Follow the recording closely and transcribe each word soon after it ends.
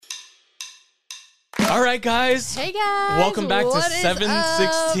All right, guys. Hey, guys. Welcome back to What is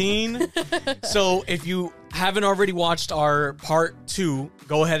 7Sixteen. So if you haven't already watched our part 2,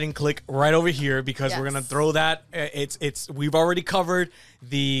 go ahead and click right over here because we're going to throw that. We've already covered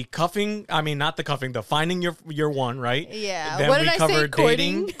the cuffing. I mean, not the cuffing, the finding your one, right? Yeah. Then what we did I covered say?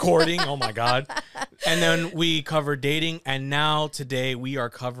 dating, courting. Oh, my God. And then we covered dating. And now today we are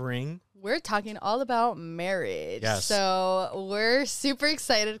covering... We're talking all about marriage. Yes. So we're super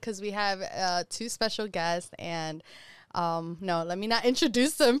excited because we have 2 special guests. And no, let me not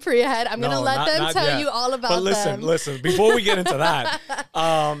introduce them pre-ahead. I'm going to let them tell you all about them. Listen, before we get into that,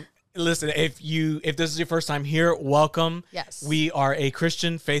 listen, if this is your first time here, welcome. Yes. We are a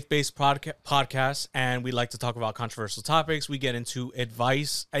Christian faith-based podcast, and we like to talk about controversial topics. We get into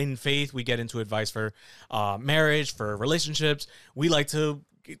advice in faith. We get into advice for marriage, for relationships. We like to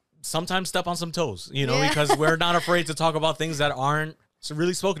sometimes step on some toes, because we're not afraid to talk about things that aren't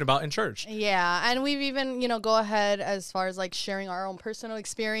really spoken about in church. Yeah, and we've even, go ahead as far as like sharing our own personal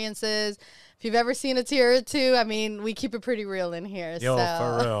experiences. If you've ever seen a tear or two, I mean, we keep it pretty real in here. Yo,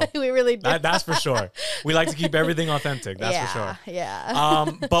 for real. We really do. That's for sure. We like to keep everything authentic. That's for sure. Yeah.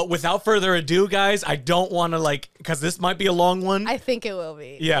 But without further ado, guys, I don't want to because this might be a long one. I think it will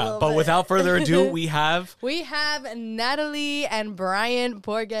be. Yeah, but without further ado, we have Natalie and Bryant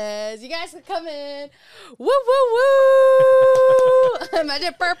Borges. You guys can come in. Woo, woo, woo.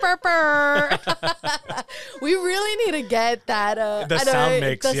 Imagine purr, purr, purr. We really need to get that. The sound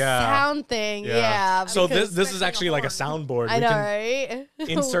mix, sound thing. Yeah. So this is actually like a soundboard. I know, right?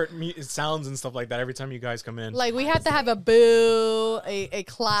 Insert sounds and stuff like that every time you guys come in. Like we have to have a boo, a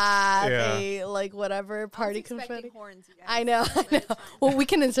clap, a like whatever party confetti. Horns, you guys. I know. Well, we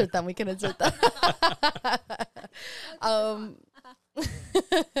can insert them. All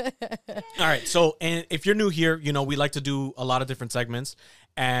right. So, and if you're new here, we like to do a lot of different segments.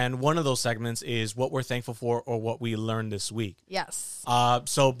 And one of those segments is what we're thankful for or what we learned this week. Yes.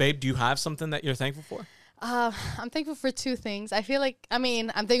 So, babe, do you have something that you're thankful for? I'm thankful for 2 things. I'm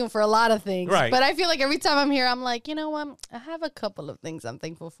thankful for a lot of things. Right. But I feel like every time I'm here, I'm like, you know what? I have a couple of things I'm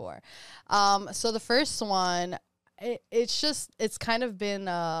thankful for. So the first one, it's kind of been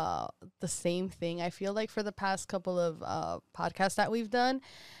the same thing, I feel like, for the past couple of podcasts that we've done.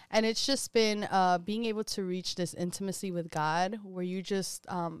 And it's just been being able to reach this intimacy with God where you just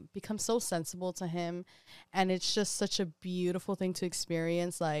become so sensible to him. And it's just such a beautiful thing to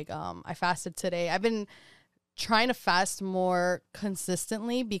experience. Like I fasted today. I've been trying to fast more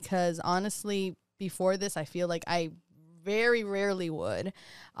consistently because honestly, before this, I feel like I very rarely would.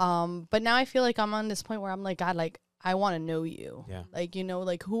 But now I feel like I'm on this point where I'm like, God, like, I want to know you. Yeah. Like,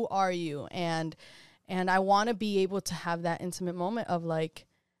 like, who are you? And I want to be able to have that intimate moment of like,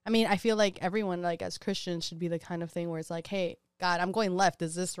 I feel like everyone, like, as Christians should be the kind of thing where it's like, hey, God, I'm going left.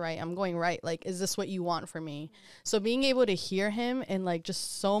 Is this right? I'm going right. Like, is this what you want for me? So being able to hear him in like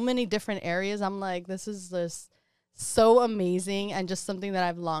just so many different areas, I'm like, this is just so amazing and just something that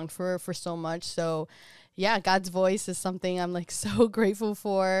I've longed for so much. So yeah, God's voice is something I'm like so grateful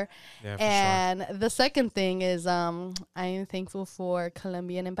for. Yeah, and the second thing is I am thankful for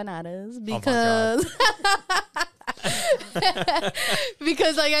Colombian empanadas because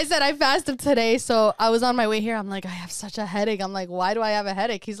because like I said, I fasted today. So I was on my way here. I'm like, I have such a headache. I'm like, why do I have a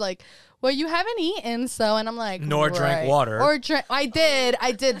headache? He's like, well, you haven't eaten. So, and I'm like, nor drank water. I did,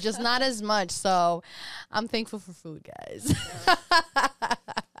 just not as much. So I'm thankful for food, guys.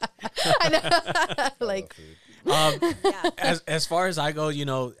 I know. Like, as far as I go,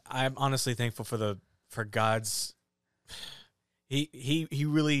 I'm honestly thankful for God's. He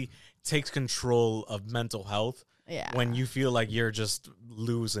really takes control of mental health. Yeah. When you feel like you're just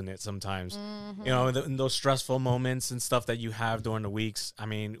losing it sometimes, in those stressful moments and stuff that you have during the weeks. I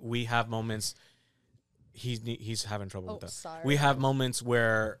mean, we have moments. He's having trouble with that. Sorry. We have moments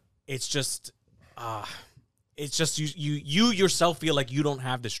where it's just you yourself feel like you don't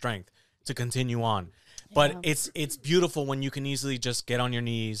have the strength to continue on. But it's beautiful when you can easily just get on your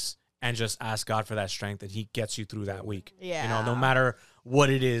knees and just ask God for that strength, and he gets you through that week. Yeah. No matter what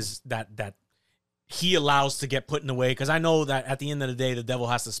it is that he allows to get put in the way, because I know that at the end of the day, the devil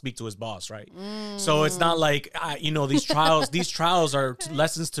has to speak to his boss, right? So it's not like, these trials are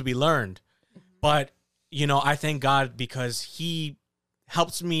lessons to be learned. But, I thank God because he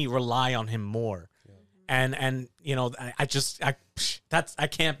helps me rely on him more. And I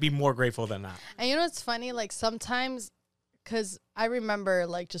can't be more grateful than that. And it's funny, like sometimes, because I remember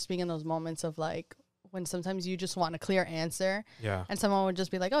like just being in those moments of like when sometimes you just want a clear answer. Yeah. And someone would just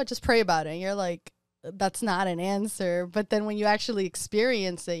be like, oh, just pray about it. And you're like, that's not an answer. But then when you actually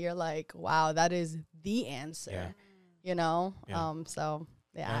experience it, you're like, wow, that is the answer. Yeah. Yeah. So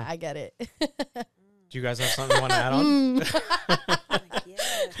yeah, I get it. Do you guys have something you want to add on? Like,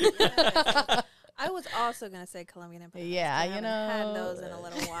 yes. I was also gonna say Colombian empanadas. Yeah, I you haven't know. had those in a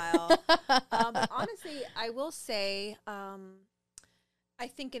little while. But honestly, I will say, I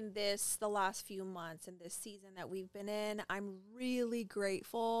think in the last few months in this season that we've been in, I'm really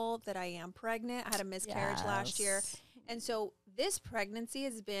grateful that I am pregnant. I had a miscarriage last year, and so this pregnancy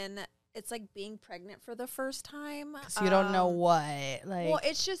has been. It's like being pregnant for the first time. So you don't know what. Like, Well,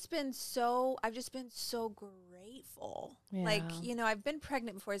 it's just been so. I've just been so grateful. Yeah. Like, you know, I've been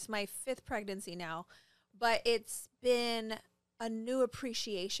pregnant before. It's my 5th pregnancy now, but it's been a new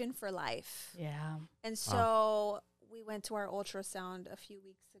appreciation for life. yeah. And so we went to our ultrasound a few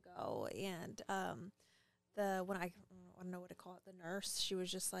weeks ago, and I don't know what to call it, the nurse, she was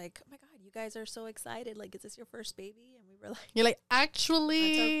just like, "Oh my God, you guys are so excited! Like, is this your first baby?" And we were like, You're like,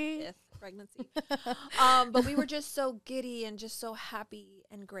 actually. "That's our 5th pregnancy." But we were just so giddy and just so happy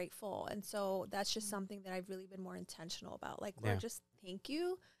and grateful, and so that's just something that I've really been more intentional about. Like, Lord, just thank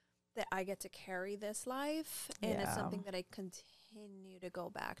you that I get to carry this life, and it's something that I continue to go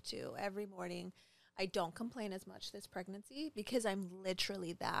back to every morning. I don't complain as much this pregnancy because I'm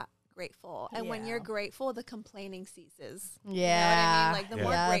literally that grateful. And when you're grateful, the complaining ceases. Yeah. You know what I mean? Like, the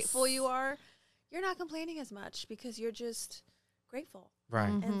more Yes. grateful you are, you're not complaining as much because you're just grateful. Right.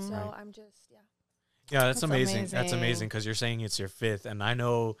 And so Right. I'm just, Yeah, that's That's amazing. That's amazing. amazing because you're saying it's your 5th, and I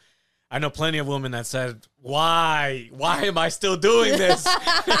know plenty of women that said, "Why am I still doing this?"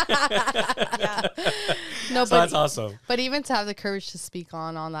 yeah. No, So but that's awesome. But even to have the courage to speak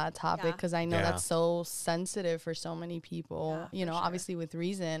on that topic, Yeah. because I know Yeah. that's so sensitive for so many people, Yeah, you know, for sure. obviously with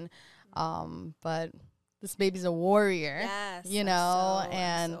reason. But this baby's a warrior, Yes. you I'm know, so,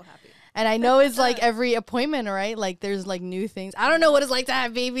 and I'm so happy. and I know it's like every appointment, right? Like there's like new things. I don't know what it's like to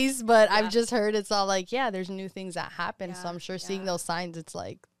have babies, but Yeah. I've just heard it's all like, yeah, there's new things that happen. So Yeah, I'm sure seeing yeah. those signs, it's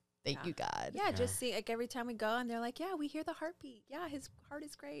like, thank Yeah. you, God. Yeah, just see, like, every time we go and they're like, "Yeah, we hear the heartbeat. Yeah, his heart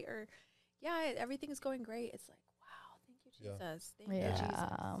is great," or "Yeah, everything is going great." It's like, wow, thank you, Yeah. Jesus. Thank Yeah. you, Jesus.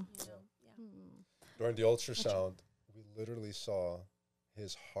 You know? Yeah. Hmm. During the ultrasound, we literally saw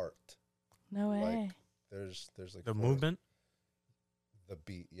his heart. No way. Like, there's like The 4 movement. the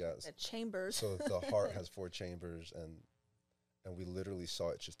beat, yes. The chambers. So the heart has 4 chambers, and we literally saw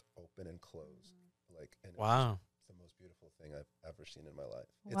it just open and close. Like, and it was Wow. the most beautiful thing I've ever seen in my life.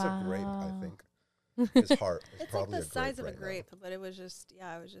 It's a grape, I Wow. think. His heart is It's like probably the size of a right now. grape, but it was just,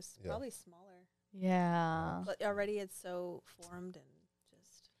 it was just Yeah. probably smaller. Yeah. But already it's so formed and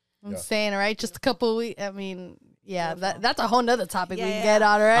just. I'm Yeah. saying, right? Just a couple weeks. I mean, yeah, Beautiful. that's a whole nother topic Yeah, we can yeah. get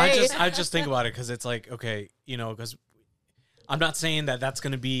on, right? I just think about it because it's like, okay, you know, because I'm not saying that that's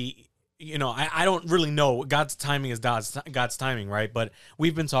going to be, you know, I don't really know. God's timing is God's timing, right? But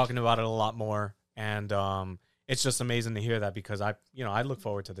we've been talking about it a lot more, and it's just amazing to hear that because I look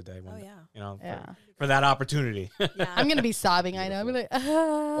forward to the day when, Oh, yeah. you know, Yeah. for that opportunity. Yeah. I'm gonna be sobbing. I know. I'm like,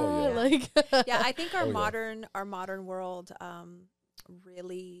 yeah. like, Yeah, I think our Oh, yeah. modern world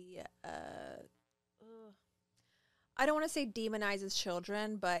really I don't want to say demonizes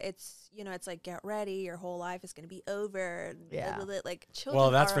children, but it's, you know, it's like, get ready, your whole life is going to be over. And Yeah. blah, blah, blah. Like,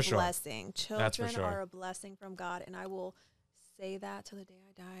 children that's are for a sure. blessing. That's for Children sure. are a blessing from God, and I will say that till the day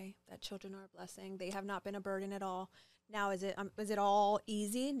I die, that children are a blessing. They have not been a burden at all. Now, is it all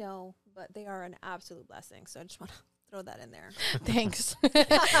easy? No, but they are an absolute blessing. So I just want to throw that in there. thanks.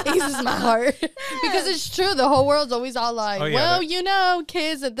 Eases my heart because it's true. The whole world's always all like, Oh, yeah, well, that- you know,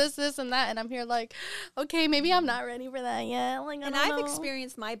 kids and this, and that, and I'm here like, okay, maybe I'm not ready for that yet. Like, I And don't I've know.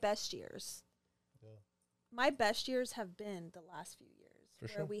 experienced my best years. Yeah. My best years have been the last few years For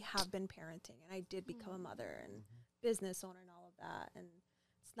where sure. we have been parenting, and I did become a mother and business owner and all of that, and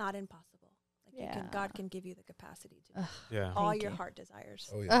it's not impossible. Like, Yeah. God can give you the capacity to do Yeah. all Thank your you. heart desires.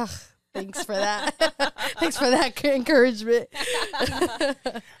 Oh, yeah. Ugh, thanks for that. Thanks for that encouragement.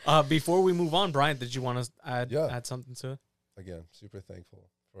 Before we move on, Bryant, did you want to Yeah. add something to it? Again, super thankful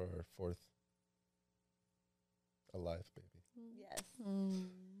for our 4th alive baby. Yes.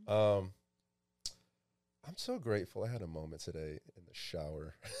 I'm so grateful. I had a moment today in the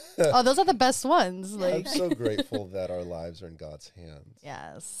shower. Oh, those are the best ones. I'm Like, so grateful that our lives are in God's hands.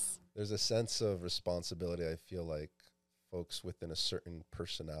 yes. There's a sense of responsibility. I feel like folks within a certain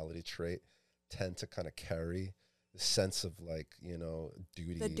personality trait tend to kind of carry the sense of, like, you know,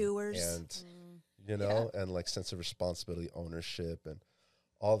 duty, The doers. and you know, and like sense of responsibility, ownership, and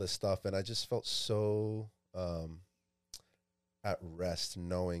all this stuff. And I just felt so at rest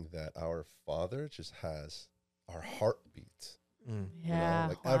knowing that our Father just has our heartbeat, Mm. you know, Yeah.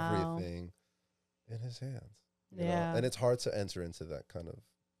 like wow. everything in his hands. You Yeah. know? And it's hard to enter into that kind of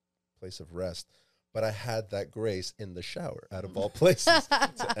place of rest. but I had that grace in the shower, out of all places,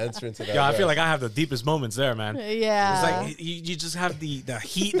 to enter into that. Yeah, I feel rest. like I have the deepest moments there, man. Yeah. It's like you just have the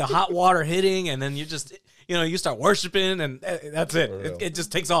heat, the hot water hitting, and then you just, you start worshiping, and that's it. It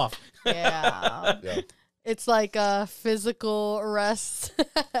just takes off. Yeah. Yeah. It's like a physical rest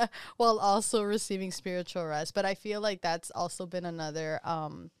while also receiving spiritual rest. But I feel like that's also been another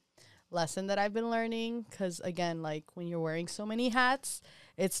lesson that I've been learning. Because, again, like when you're wearing so many hats,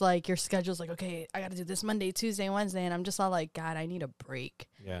 it's like your schedule's like, okay, I got to do this Monday, Tuesday, Wednesday. And I'm just all like, God, I need a break.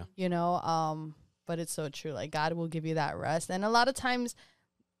 Yeah. But it's so true. Like God will give you that rest. And a lot of times,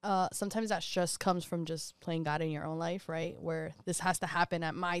 sometimes that stress comes from just playing God in your own life, right? Where this has to happen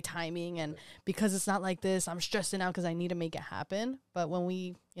at my timing, and because it's not like this, I'm stressing out because I need to make it happen. But when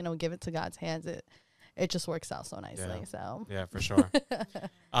we, give it to God's hands, it just works out so nicely. Yeah. So Yeah, for sure.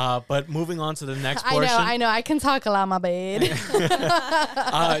 But moving on to the next portion. I know. I can talk a lot, my babe.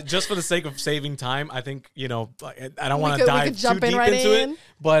 Just for the sake of saving time, I think, I don't want to we dive could too jump in deep right into in. it.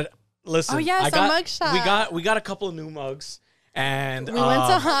 But listen, Oh, yes, a mug shot. we got a couple of new mugs. And We went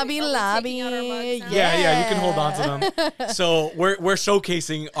to Hobby Are we Lobby. taking out our mugs now? yeah, you can hold on to them. So we're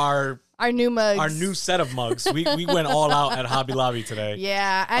showcasing our new mugs. our new set of mugs. We went all out at Hobby Lobby today.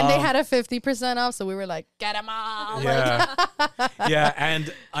 Yeah, and they had a 50% off, so we were like, get them all. Yeah. Yeah,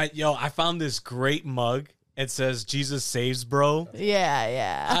 and I found this great mug. It says Jesus saves, bro.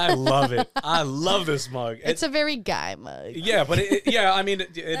 Yeah. I love it. I love this mug. It's a very guy mug. Yeah, but it That's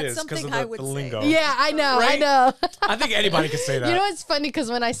is because something of I the would say. lingo. Yeah, I know. Right? I know. I think anybody could say that. You know what's funny? Because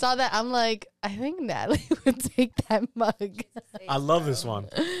when I saw that, I'm like, I think Natalie would take that mug. I love this one.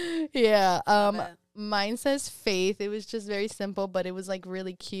 Yeah. it. Mine says faith. It was just very simple, but it was like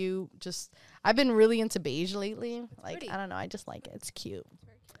really cute. Just I've been really into beige lately. Like pretty. I don't know. I just like it. It's cute.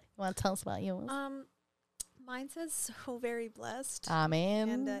 You want to tell us about yours? Mine says so very blessed. Amen.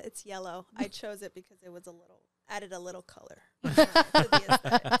 And it's yellow. I chose it because it was added a little color to the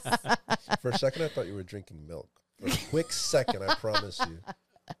aesthetics. For a second, I thought you were drinking milk. For a quick second, I promise you.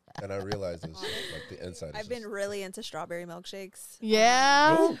 And I realized it was like the inside. I've been really into strawberry milkshakes.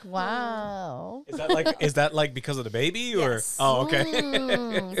 Yeah. Ooh. Wow. Is that like because of the baby or? Yes. Oh, okay.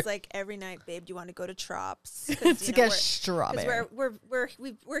 Mm. It's like every night, babe, do you want to go to Trops? To get strawberry.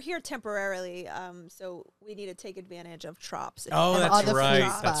 We're here temporarily, so we need to take advantage of Trops. Oh, And that's all the food right.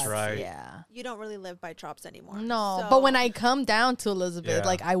 spots. That's right. Yeah. You don't really live by Trops anymore. No, So- but when I come down to Elizabeth, Yeah.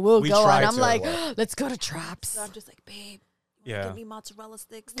 like I will We go, tried and I'm to. like, let's go to Traps. So I'm just like, babe, Yeah. give me mozzarella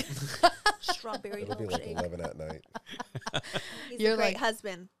sticks, strawberry It'll be like milkshake. 11 at night. He's You're a great like-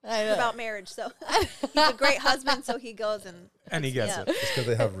 husband. I It's know. about marriage, so he's a great husband. So he goes And he gets yeah. it. It's because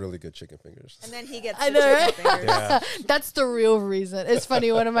they have really good chicken fingers. and then he gets I the know, chicken right? fingers. Yeah. That's the real reason. It's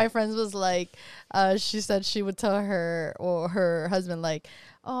funny. One of my friends was like, she said she would tell her or her husband like,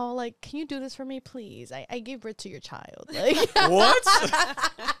 oh, like, can you do this for me, please? I gave birth to your child. Like, What?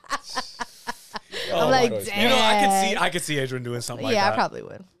 I'm Oh, like, my dang. You know, I could see Adrian doing something like yeah, that. I probably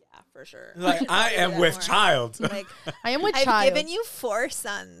would. Yeah, for sure. Like, I Do am that with more. child. Like, I am with I've child. given you 4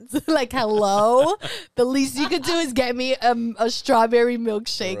 sons. Like, hello. The least you could do is get me a strawberry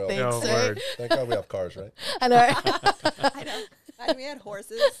milkshake. For real. Thanks, No, sir. word. Thank God we have cars, right? I know. I know. And we had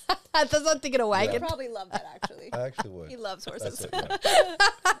horses. That's what I'm thinking of He wagon. probably loved that actually. I actually would. He loves That's horses. it, yeah.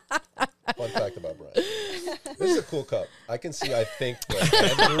 Fun fact about Bryant. This is a cool cup. I can see, I think,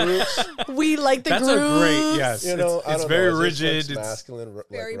 the roots. We like the That's grooves. a great, yes. You know, I It's don't very know, it's just, like, rigid. It's, masculine, like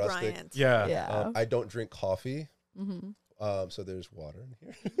Very rustic. Bryant. yeah. Yeah. I don't drink coffee, Mm-hmm. so there's water in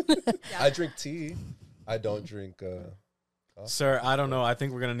here. I drink tea. I don't drink. Coffee. Sir, I don't know. I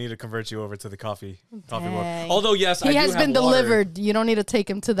think we're going to need to convert you over to the coffee world. Dang. Although, yes, I He do has have been water. delivered. You don't need to take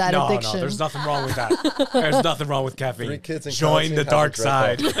him to that No, addiction. no, there's nothing wrong with that. There's nothing wrong with 3 caffeine. kids in Join the counseling dark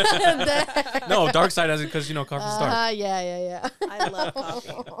haven't side. drank No, dark side has it because, coffee's dark. Yeah. I love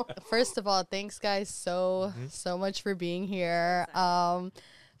coffee. First of all, thanks guys so Mm-hmm. much for being here.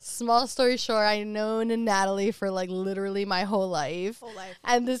 Small story short, I've known Natalie for like literally my whole life. Whole life.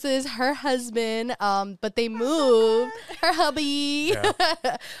 And this is her husband, but they moved. Her hubby.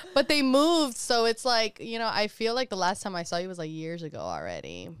 Yeah. But they moved, so it's like, I feel like the last time I saw you was like years ago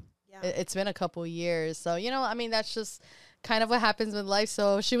already. Yeah. It's been a couple years. So, that's just kind of what happens with life.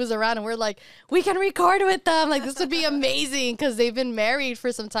 So she was around and we're like, we can record with them. Like, this would be amazing because they've been married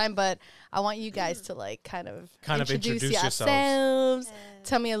for some time. But I want you guys to like kind of introduce yourselves. yourselves.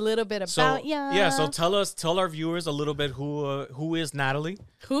 Tell me a little bit So, about you. yeah, so tell our viewers a little bit who is Natalie.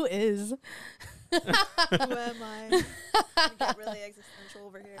 Who is? Who am I? I get really existential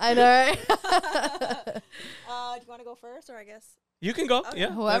over here. I know. Do you want to go first, or I guess You can go. Okay.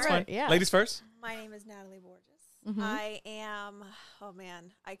 Yeah, Whoever, that's fine. yeah. Ladies first. my name is Natalie Borges. I am, oh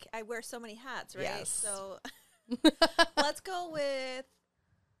man, I wear so many hats, right? Yes. So let's go with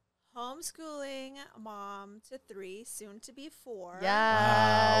homeschooling mom to 3, soon to be 4. Yeah.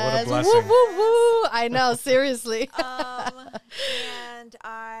 Wow, what a Woo, blessing. woo, woo. I know, seriously. And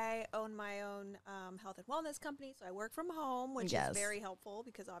I own my own health and wellness company, so I work from home, which Yes. is very helpful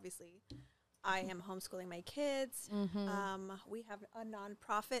because obviously I am homeschooling my kids. We have a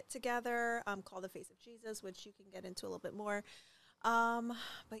nonprofit together called the Face of Jesus, which you can get into a little bit more.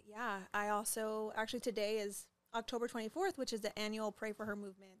 But yeah, I also, actually today is October 24th, which is the annual Pray for Her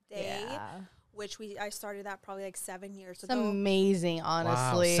movement day, which I started that probably like 7 years ago. It's amazing,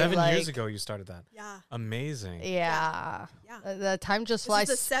 honestly. Wow, 7 like, years ago you started that. Yeah. Amazing. Yeah. Yeah. The time just This flies.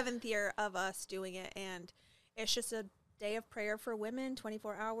 is the 7th year of us doing it, and it's just a day of prayer for women,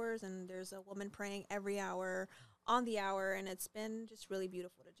 24 hours, and there's a woman praying every hour on the hour, and it's been just really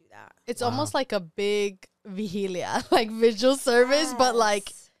beautiful to do that. It's almost like a big vigilia, like vigil service, but like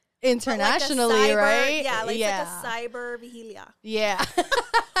Yes. internationally, But like a cyber, right? Yeah, like it's like a cyber vigilia. Yeah.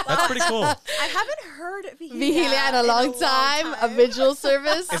 That's pretty cool. I haven't heard vigilia, Vigilia in a long time, a vigil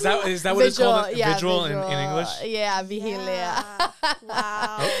service. Is that what it's called? Yeah, Vigil in English? Yeah, vigilia. Yeah.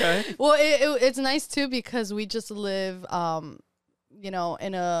 Wow. Okay. Well, it's nice too because we just live, you know,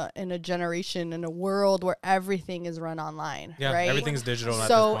 in a generation, in a world where everything is run online, Yeah, right? everything's digital at this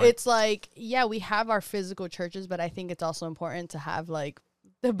So point. it's like, yeah, we have our physical churches, but I think it's also important to have like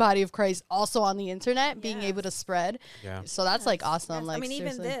the body of Christ also on the internet, being able to spread. Yeah. So that's like awesome. Yes. Like, I mean,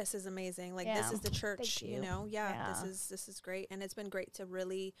 seriously. even this is amazing. Like this Yeah. is the church, Thank you you. know. Yeah, Yeah. this is great, and it's been great to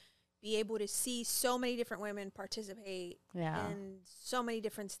really be able to see so many different women participate Yeah. in so many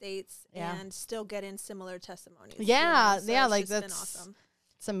different states Yeah. and still get in similar testimonies. Yeah, So yeah, it's like, just been that's- awesome.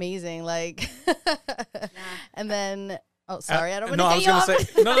 It's amazing. Like, Yeah. and then, oh, sorry, I don't want No, I to was cut gonna you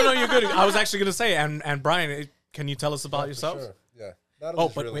off. say no, you're good. I was actually gonna say, and Brian, can you tell us about For yourself? sure. Yeah.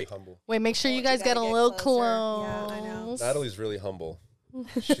 Natalie's but really wait. humble. Wait, make sure you You guys gotta get a get little closer. close. Yeah, I know. Natalie's really humble.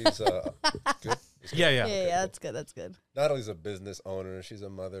 She's good. Yeah. Yeah, that's good. That's good. Natalie's a business owner. She's a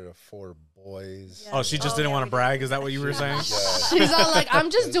mother of 4 boys. Yeah. Oh, she just didn't yeah, want to we do. brag. Is that what you were saying? Yeah. She's all like, I'm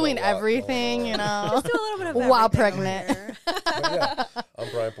just There's a doing lot going everything, on. you know. Just do a little bit of While everything over pregnant. here. But yeah, I'm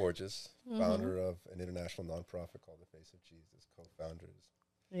Bryant Borges, founder of an international nonprofit called the Face of Jesus, co-founders.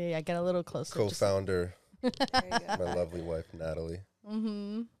 Yeah, get a little closer. Co-founder, There you go. my lovely wife, Natalie.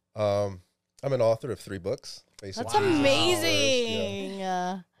 Mm-hmm. I'm an author of 3 books. Face That's of Jesus, amazing.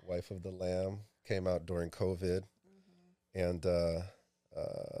 Wife of the Lamb came out during COVID, and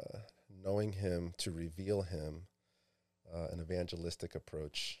knowing him to reveal him, an evangelistic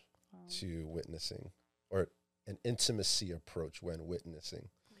approach to witnessing, or an intimacy approach when witnessing.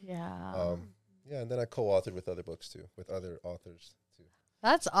 Yeah. Yeah, and then I co-authored with other books too, with other authors too.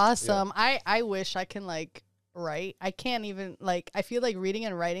 That's awesome. I wish I can like write. I can't even like, I feel like reading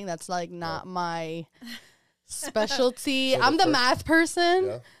and writing, that's like not my specialty. So the I'm the first- math person.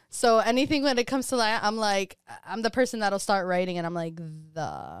 Yeah. So anything when it comes to that, I'm like, I'm the person that'll start writing and I'm like,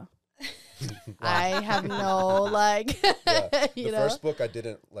 I have no like, Yeah. you The know. first book I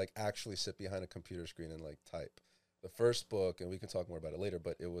didn't like actually sit behind a computer screen and like type. The first book, and we can talk more about it later,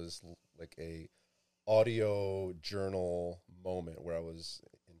 but it was like a audio journal moment where I was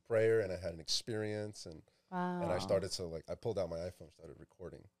in prayer and I had an experience, and I started to like, I pulled out my iPhone, started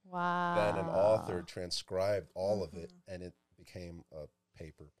recording. Wow. Then an author transcribed all of it, and it became a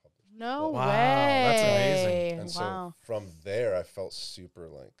paper published. No Wow, way. that's amazing. And Wow. so from there, I felt super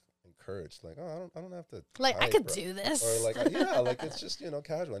like encouraged, like, oh, I don't have to Like, I type, could bro. do this. Or like, yeah, like it's just,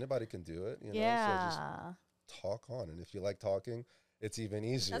 casual. Anybody can do it, So just Yeah. talk on. And if you like talking, it's even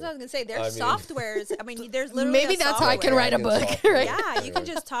easier. That's what I was gonna say. There's I mean- softwares. I mean, there's literally Maybe a that's how I can software. write a book, right? Yeah, you can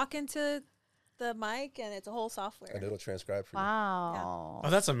just talk into the mic, and it's a whole software. And it'll transcribe for you. Wow. Oh,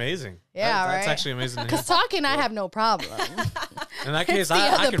 that's amazing. Yeah, That's right? actually amazing. to Because hear. talking, I have no problem. In that it's case, the I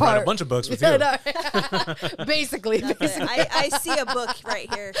other can write a part. bunch of books with I you. know. Basically. That's it. I see a book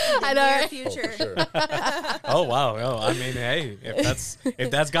right here. In the I know, near right? Oh, future. for sure. Oh wow! Oh, I mean, hey,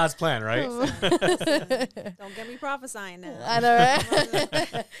 if that's God's plan, right? Don't get me prophesying now. I know,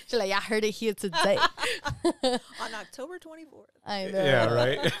 right? She's like, I heard it here today. On October 24th. I know. Yeah,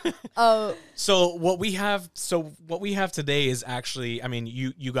 right. Oh, So what we have today is actually, I mean,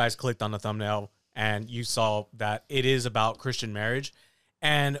 you guys clicked on the thumbnail and you saw that it is about Christian marriage,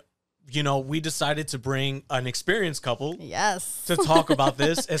 and we decided to bring an experienced couple yes. to talk about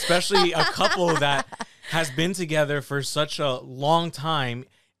this, especially a couple that has been together for such a long time.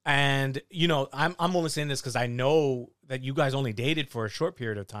 And I'm only saying this because I know that you guys only dated for a short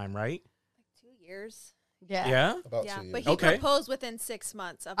period of time, right? Like 2 years. Yeah. About Yeah, 2 years. but he Okay. proposed within 6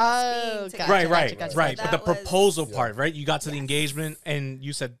 months of Oh, us being gotcha, together. Right, right, gotcha, right. So But the that was proposal Yeah. part, right? You got to the Yes. engagement, and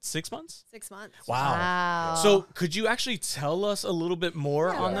you said 6 months. 6 months. Wow. Wow. So could you actually tell us a little bit more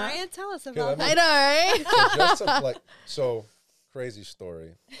Yeah, on that? Bryant, tell us let about me- I that. know, right? So just to, like, so crazy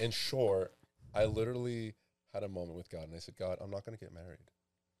story. In short, I literally had a moment with God, and I said, God, I'm not going to get married.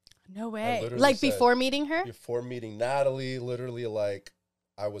 No way. literally Like said- before meeting her? Before meeting Natalie, literally, like,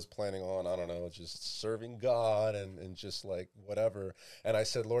 I was planning on, I don't know, just serving God and just like whatever. And I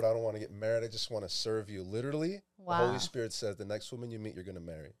said, Lord, I don't want to get married. I just want to serve you. Literally, the Wow. Holy Spirit says the next woman you meet, you're going to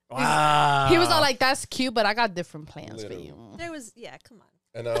marry. Wow. He was all like, "That's cute, but I got different plans Literally. for you." There was, yeah, come on.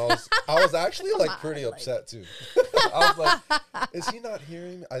 And I was actually like on, pretty like- upset too. I was like, is he not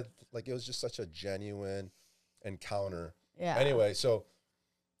hearing me? Like, it was just such a genuine encounter. Yeah. Anyway, so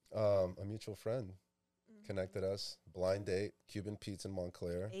a mutual friend connected us, blind date, Cuban Pete's in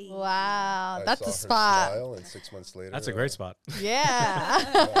Montclair. Hey. Wow, I that's saw the her spot. smile, and 6 months later, That's a great spot.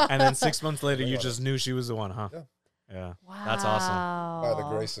 Yeah. And then 6 months later, you Yeah. just knew she was the one, huh? Yeah. Yeah. Wow. That's awesome. by the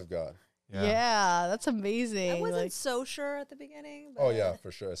grace of God. Yeah. That's amazing. I wasn't Like, so sure at the beginning. But Oh yeah,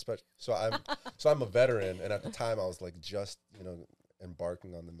 for sure. Especially so I'm a veteran, and at the time I was like just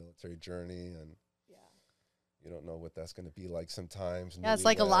embarking on the military journey, and yeah. you don't know what that's going to be like sometimes. yeah, it's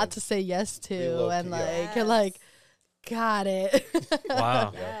like a lot newlywed. to say yes to, low-key, and like Yes. you're like, got it.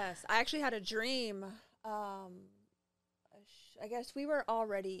 Wow. Yes, I actually had a dream. I guess we were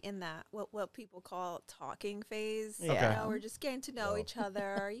already in that what people call talking phase. Yeah. You know, we're just getting to know Wow. each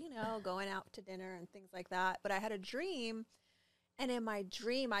other. You know, going out to dinner and things like that. But I had a dream, and in my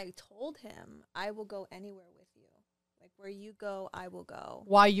dream, I told him, "I will go anywhere with you. Like where you go, I will go."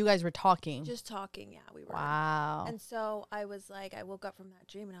 While you guys were talking. Just talking, yeah, we were. Wow. And so I was like, I woke up from that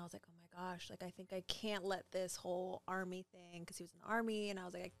dream and I was like, oh my gosh, like I think I can't let this whole army thing, because he was in the army, and I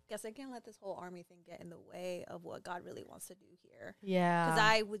was like, I guess I can't let this whole army thing get in the way of what God really wants to do here.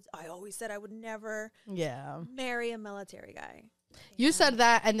 Yeah. Because I always said I would never Yeah. marry a military guy. You And- said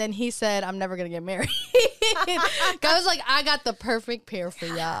that, and then he said, "I'm never gonna get married." God was like, "I got the perfect pair for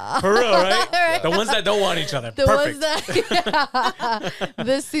y'all." For real, right? Right. The ones that don't want each other. The Perfect. ones that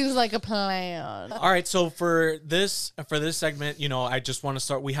this seems like a plan. All right, so for this segment, I just want to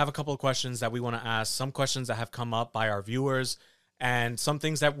start. We have a couple of questions that we want to ask. Some questions that have come up by our viewers, and some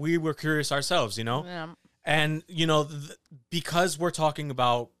things that we were curious ourselves. Yeah. And because we're talking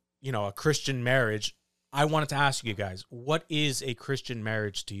about a Christian marriage, I wanted to ask you guys, what is a Christian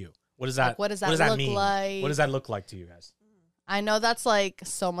marriage to you? What does that? Like, what does that look mean? like? What does that look like to you guys? I know that's like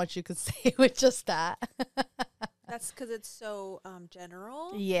so much you could say with just that. That's because it's so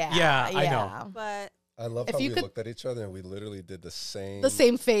general. Yeah. Yeah, I know. But I love If how you we could- looked at each other and we literally did the same. The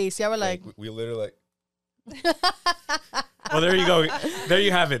same face. Yeah, we're like, we literally like. Well, there you go. There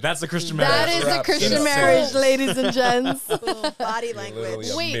you have it. That's the Christian marriage. that is a Wraps Christian it up. marriage, ladies and gents. boom, body Literally language.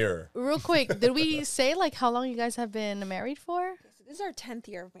 a Wait. mirror. Real quick, did we say like how long you guys have been married for? So this is our 10th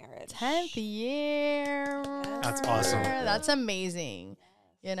year of marriage. 10th year. That's awesome. That's amazing.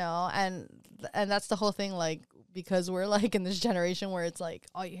 And that's the whole thing, like, because we're like in this generation where it's like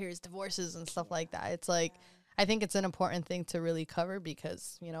all you hear is divorces and stuff like that. It's like, I think it's an important thing to really cover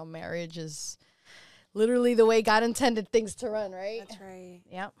because, marriage is literally the way God intended things to run, right? That's right.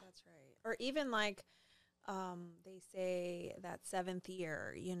 Yep. That's right. Or even like, they say that 7th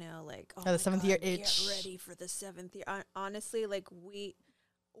year, like, oh the my 7th year God, itch. Get ready for the 7th year. Honestly, like we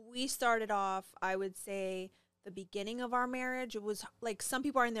started off, I would say the beginning of our marriage, it was like some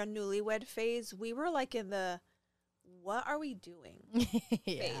people are in their newlywed phase. We were like in the, what are we doing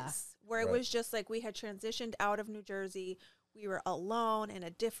Yeah. phase, where it Right. was just like we had transitioned out of New Jersey. We were alone in a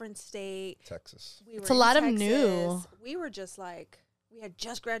different state. Texas. We It's were a in lot of Texas. new. We were just like, we had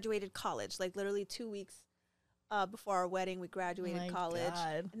just graduated college, like literally 2 weeks before our wedding. We graduated My college,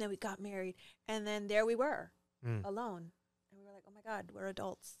 God. and then we got married, and then there we were, Mm. alone, and we were like, oh my God, we're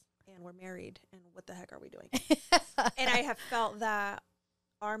adults and we're married, and what the heck are we doing? And I have felt that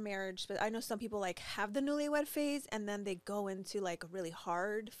our marriage, but I know some people like have the newlywed phase and then they go into like a really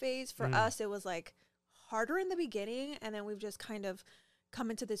hard phase. For us, it was like harder in the beginning, and then we've just kind of come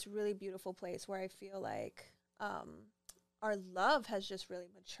into this really beautiful place where I feel like our love has just really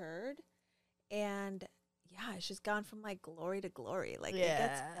matured, and yeah, it's just gone from like glory to glory. Like it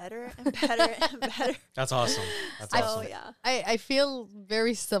gets Yeah. better and better and better. That's awesome. That's So awesome. yeah. I feel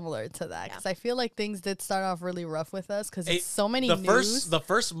very similar to that because Yeah. I feel like things did start off really rough with us because Hey, it's so many The news. the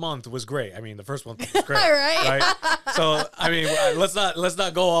first month was great. I mean, the first month was great. Right. Right? So, I mean, let's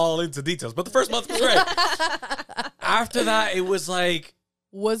not go all into details, but the first month was great. After that, it was like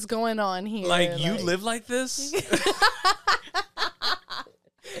What's going on here? you live like this?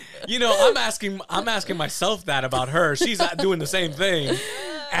 You know, I'm asking myself that about her. She's not doing the same thing.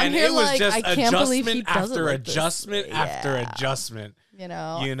 And it was just adjustment after adjustment after adjustment. You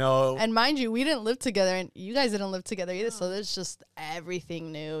know. And mind you, we didn't live together, and you guys didn't live together either. So there's just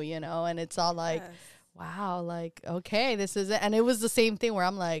everything new, you know. And it's all like, wow, like, okay, this is it. And it was the same thing where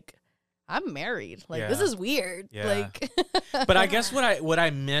I'm like, I'm married. Like, this is weird. Yeah. Like, but I guess what I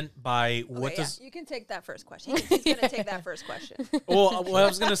meant by what does you can take that first question. He's gonna take that first question. Well, what I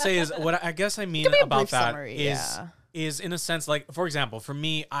was gonna say is what I guess I mean about that is in a sense, like, for example, for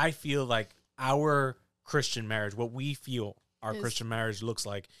me, I feel like our Christian marriage, what we feel our Christian marriage looks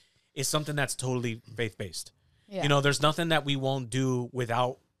like, is something that's totally faith based. Yeah. You know, there's nothing that we won't do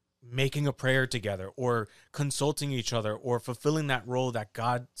without making a prayer together or consulting each other or fulfilling that role that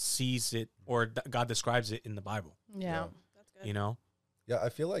God sees it or God describes it in the Bible. Yeah. That's good. You know? Yeah, I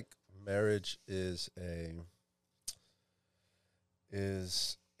feel like marriage is a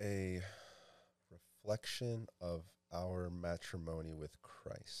reflection of our matrimony with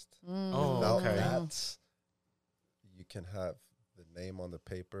Christ. Oh, Without okay. that, you can have the name on the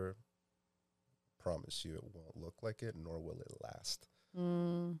paper. Promise you it won't look like it, nor will it last.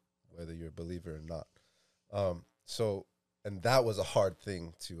 Whether you're a believer or not. And that was a hard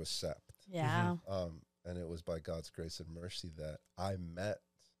thing to accept. Yeah. And it was by God's grace and mercy that I met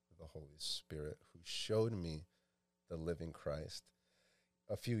the Holy Spirit, who showed me the living Christ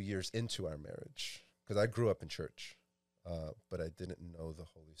a few years into our marriage. Because I grew up in church, but I didn't know the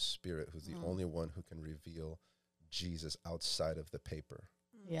Holy Spirit, who's the only one who can reveal Jesus outside of the paper.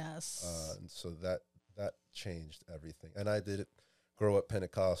 Yes. And so that changed everything. And I did grow up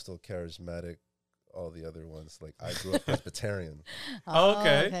Pentecostal, charismatic, all the other ones. Like, I grew up Presbyterian.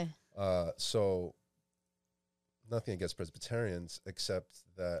 Okay. So nothing against Presbyterians, except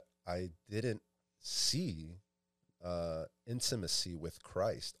that I didn't see intimacy with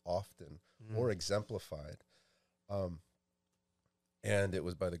Christ often or exemplified. And it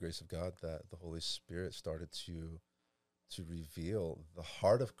was by the grace of God that the Holy Spirit started to reveal the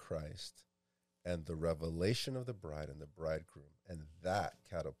heart of Christ and the revelation of the bride and the bridegroom. And that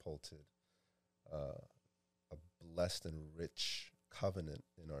catapulted a blessed and rich covenant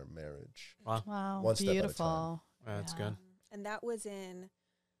in our marriage. Wow. One step at a Beautiful. time. That's good. And that was in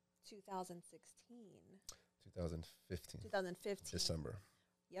 2016. 2015. December.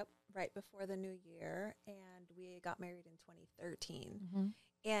 Yep, right before the new year. And we got married in 2013.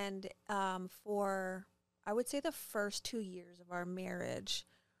 Mm-hmm. And for, I would say, the first 2 years of our marriage,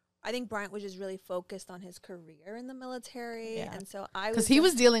 I think Bryant was just really focused on his career in the military. Yeah. And so I was... Because he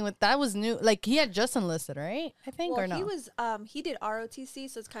was dealing with... That was new. Like, he had just enlisted, right? I think, or no? He was... he did ROTC,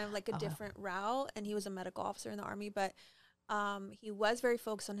 so it's kind of like a different route. And he was a medical officer in the Army. But he was very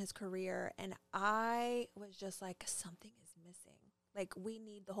focused on his career. And I was just like, something is missing. Like, we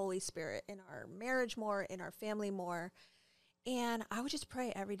need the Holy Spirit in our marriage more, in our family more. And I would just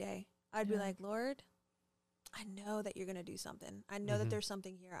pray every day. I'd be like, Lord... I know that you're going to do something. I know that there's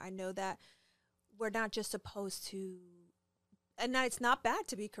something here. I know that we're not just supposed to, and it's not bad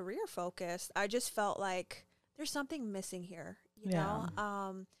to be career focused. I just felt like there's something missing here, you know?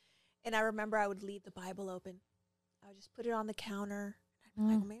 And I remember I would leave the Bible open. I would just put it on the counter. I'd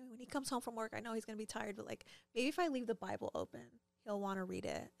be like, maybe when he comes home from work, I know he's going to be tired, but like, maybe if I leave the Bible open, he'll want to read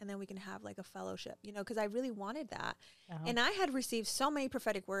it. And then we can have like a fellowship, you know, because I really wanted that. And I had received so many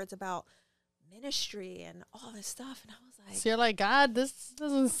prophetic words about ministry and all this stuff, and I was like, so you're like, God, this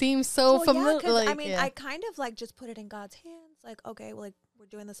doesn't seem so familiar. Yeah, like, I mean, I kind of like just put it in God's hands, like, okay, well, like, we're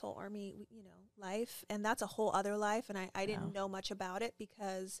doing this whole Army, you know, life, and that's a whole other life, and I didn't know much about it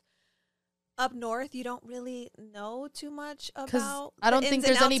because up north you don't really know too much about. I don't think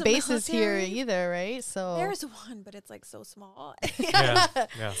there's any bases here either, right? So there's one, but it's like so small.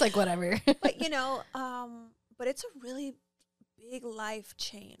 It's like whatever. But you know, but it's a really big life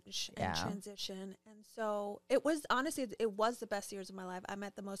change and transition. And so it was, honestly, it was the best years of my life. I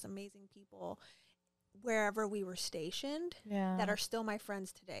met the most amazing people wherever we were stationed that are still my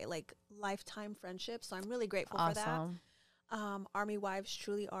friends today, like lifetime friendships. So I'm really grateful for that. Army wives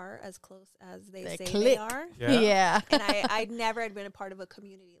truly are as close as they say they are. And I never had been a part of a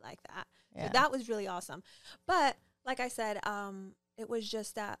community like that. So that was really awesome. But like I said, it was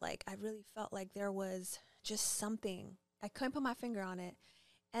just that, like, I really felt like there was just something. I couldn't put my finger on it.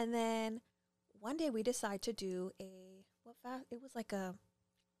 And then one day we decided to do it was like a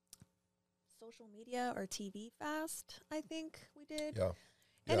social media or TV fast, I think we did. Yeah.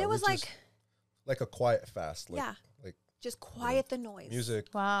 And it was like a quiet fast. Like, like just quiet the noise. Music,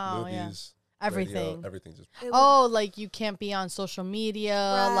 movies, everything. Radio, everything just. Like you can't be on social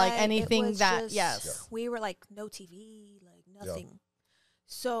media, like anything that, we were like no TV, like nothing.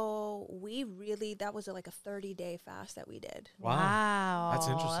 So that was like a 30-day fast that we did. Wow. That's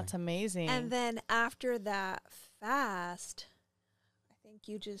interesting. That's amazing. And then after that fast, I think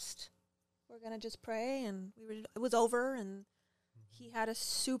we're going to just pray, and it was over, and he had a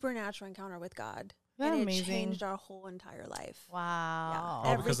supernatural encounter with God. That's and amazing. It changed our whole entire life. Wow.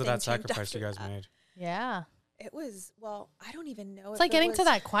 Oh, because of that Everything changed sacrifice you after guys that. made. Yeah. It was, I don't even know. It's like getting to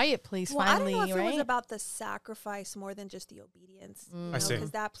that quiet place finally, I don't know if right? it was about the sacrifice more than just the obedience. Mm. I see. Because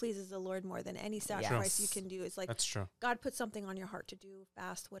that pleases the Lord more than any sacrifice you can do. It's like That's true. God put something on your heart to do,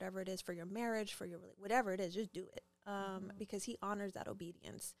 fast, whatever it is, for your marriage, for your whatever it is, just do it. Because he honors that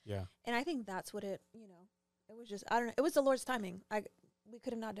obedience. Yeah. And I think that's what it was just, I don't know. It was the Lord's timing. We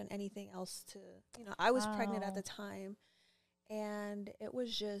could have not done anything else to, I was pregnant at the time, and it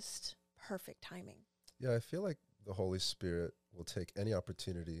was just perfect timing. Yeah, I feel like the Holy Spirit will take any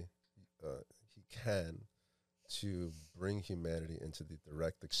opportunity he can to bring humanity into the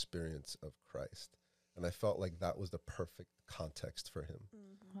direct experience of Christ. And I felt like that was the perfect context for him.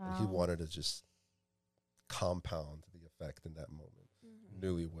 Mm-hmm. Wow. And he wanted to just compound the effect in that moment. Mm-hmm.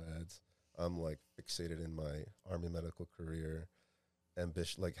 Newlyweds. I'm like fixated in my Army medical career.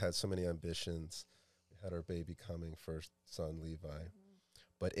 Had so many ambitions. We had our baby coming, first son, Levi. Mm-hmm.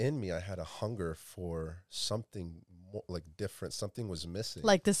 But in me, I had a hunger for something more, like different. Something was missing.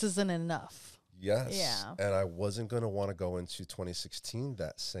 Like, this isn't enough. Yes. Yeah. And I wasn't going to want to go into 2016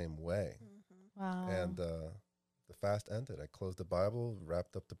 that same way. Mm-hmm. Wow. And the fast ended. I closed the Bible,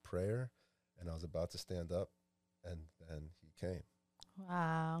 wrapped up the prayer, and I was about to stand up, and then he came.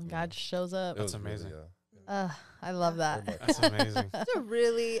 Wow. God shows up. That's amazing. Really, I love that. That's amazing. It's a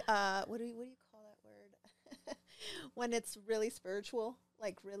really, what do you call that word? When it's really spiritual,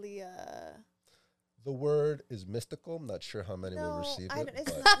 like really, the word is mystical. I'm not sure how many will receive it.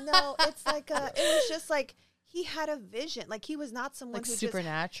 It's like it was just like he had a vision. Like he was not someone Like who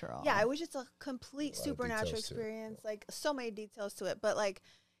supernatural. it was just a complete A lot of supernatural details to it, experience. Like so many details to it, but like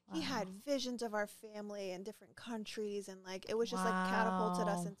he Wow. had visions of our family in different countries, and like it was just like catapulted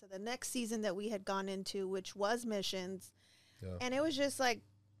us Wow. into the next season that we had gone into, which was missions. Yeah. And it was just like,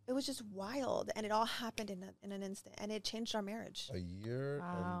 it was just wild, and it all happened in an instant, and it changed our marriage. A year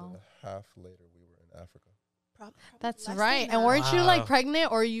Wow. and a half later, we were in Africa. Probably That's less right. than And that. weren't you like Wow.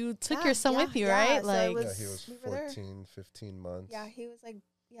 pregnant, or you took Yeah, your son with you, yeah, right? so Like, it was- Yeah, he was we were there. 14, 15 months. Yeah, he was like,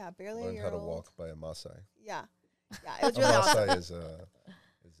 barely a Learned year how to old. walk by a Maasai. Yeah, it was A really awesome. Maasai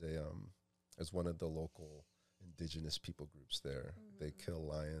is one of the local indigenous people groups there. They kill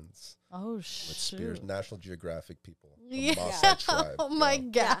lions oh with shoot. spears. National Geographic people. The Yeah. Maasai tribe. Oh my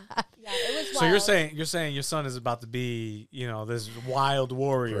yeah. god. Yeah, it was So wild. you're saying your son is about to be, this wild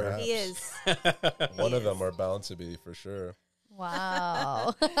warrior. Perhaps. He is. One of them are bound to be for sure.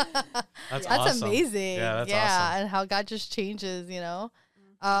 Wow. That's That's awesome. amazing. Yeah, that's awesome. And how God just changes,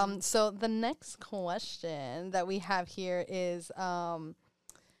 So the next question that we have here is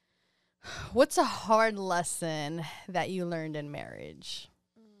what's a hard lesson that you learned in marriage?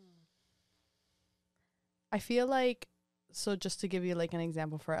 I feel like, so just to give you like an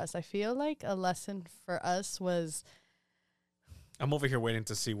example for us, I feel like a lesson for us was, I'm over here waiting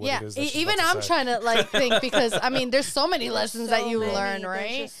to see what it is. that she's even about to I'm say. trying to like think, because I mean, there's so many lessons that So you many. learn, There's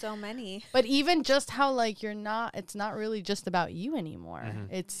right? just so many. But even just how like it's not really just about you anymore. Mhm.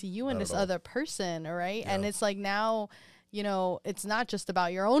 It's you and Not this at all. other person, right? And Yeah. it's like now, it's not just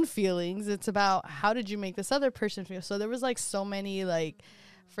about your own feelings. It's about how did you make this other person feel? So there was like so many like,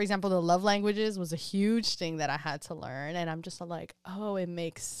 for example, the love languages was a huge thing that I had to learn. And I'm just like, oh, it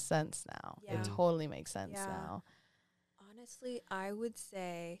makes sense now. Yeah. It totally makes sense Yeah. now. Honestly, I would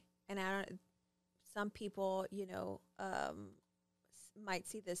say, and some people, might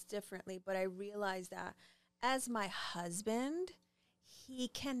see this differently, but I realize that as my husband, he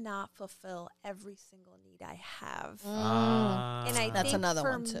cannot fulfill every single need I have. And I That's think another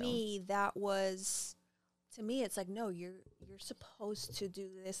for one, too. me, that was, to me, it's like, no, you're supposed to do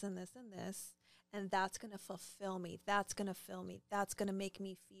this and this and this, and that's going to fulfill me. That's going to fill me. That's going to make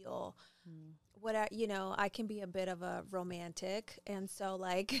me feel I can be a bit of a romantic. And so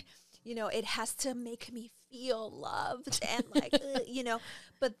like, it has to make me feel loved and like,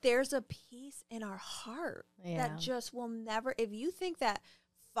 but there's a peace in our heart that just will never, if you think that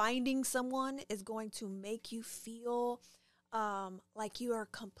finding someone is going to make you feel like you are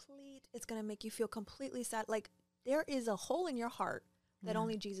complete, it's going to make you feel completely sad. Like there is a hole in your heart that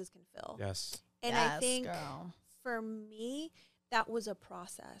only Jesus can fill. Yes. And Yes, I think girl. for me, that was a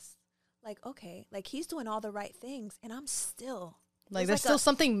process. Like, okay, like he's doing all the right things and I'm still. Like there's still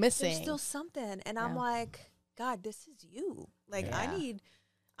something missing. There's still something. And I'm like, God, this is you. Like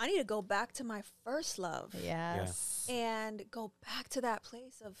I I need to go back to my first love. Yes. And go back to that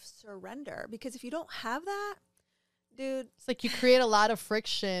place of surrender. Because if you don't have that, dude, It's like you create a lot of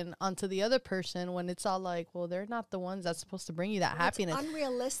friction onto the other person when it's all like, well, they're not the ones that's supposed to bring you that happiness.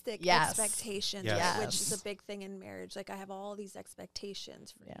 Unrealistic Yes. expectations, Yes. which is a big thing in marriage. Like I have all these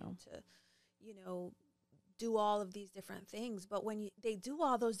expectations for you to, you know, do all of these different things. But when they do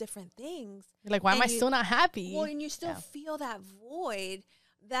all those different things, You're like, why am I still not happy? well, and you still feel that void.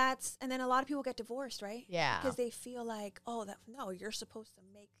 And then a lot of people get divorced, right? Yeah. Because they feel like, oh, you're supposed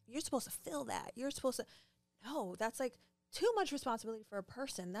to fill that. You're supposed to, no, that's like too much responsibility for a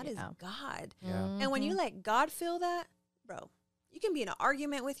person. That is God. Yeah. And when you let God fill that, bro, you can be in an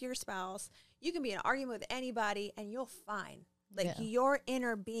argument with your spouse. You can be in an argument with anybody and you'll find like your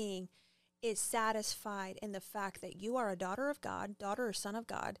inner being is satisfied in the fact that you are a daughter of God, daughter or son of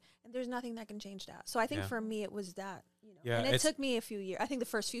God, and there's nothing that can change that. So I think for me, it was that, you know, and it took me a few years. I think the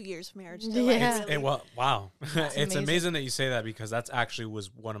first few years of marriage. Wow. It's amazing that you say that because that's actually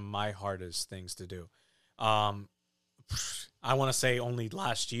was one of my hardest things to do. I want to say only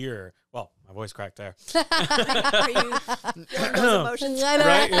last year. Well, my voice cracked there. Are you feeling those emotions?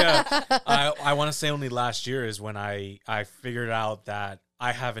 Right? Yeah. I want to say only last year is when I figured out that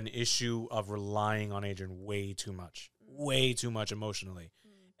I have an issue of relying on Adrian way too much emotionally.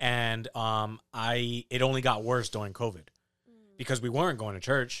 And it only got worse during COVID because we weren't going to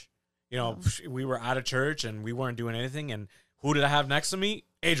church. You know, we were out of church and we weren't doing anything. And who did I have next to me?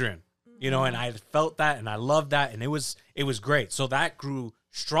 Adrian. You know, and I felt that and I loved that. And it was great. So that grew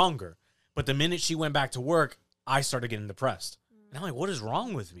stronger. But the minute she went back to work, I started getting depressed. And I'm like, what is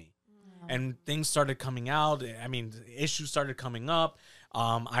wrong with me? And things started coming out. I mean, issues started coming up.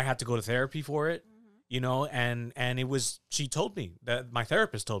 I had to go to therapy for it, you know, and it was, she told me that my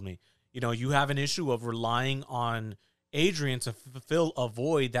therapist told me, you know, you have an issue of relying on Adrian to fulfill a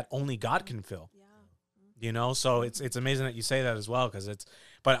void that only God can fill. You know, so it's amazing that you say that as well, because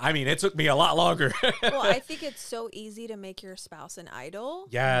but I mean, it took me a lot longer. Well, I think it's so easy to make your spouse an idol.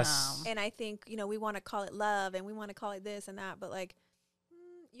 Yes. And I think, you know, we want to call it love and we want to call it this and that, but like,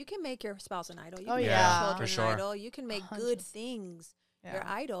 you can make your spouse an idol. You can make your children an idol. You can make good things your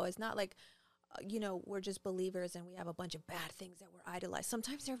idol. It's not like, you know, we're just believers and we have a bunch of bad things that we're idolized.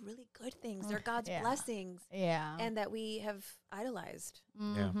 Sometimes they're really good things. They're God's blessings. Yeah. And that we have idolized.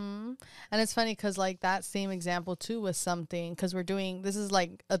 And it's funny because like that same example too was something, because this is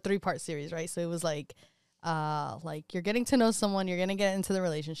like a 3-part series, right? So it was like you're getting to know someone, you're going to get into the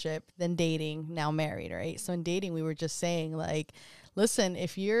relationship, then dating, now married, right? So in dating, we were just saying like, listen,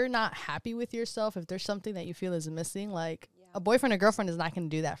 if you're not happy with yourself, if there's something that you feel is missing, like a boyfriend or girlfriend is not going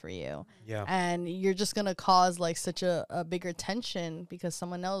to do that for you. Yeah. And you're just going to cause like such a bigger tension because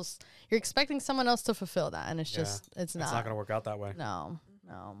you're expecting someone else to fulfill that. And it's just, it's not going to work out that way. No.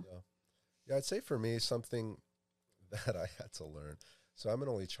 Yeah, I'd say for me, something that I had to learn. So I'm an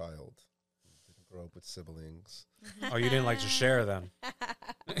only child. Didn't grow up with siblings. Oh, you didn't like to share then?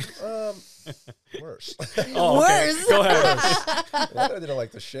 Worse. Oh, okay. Go ahead. I didn't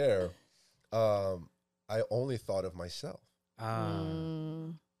like to share. I only thought of myself.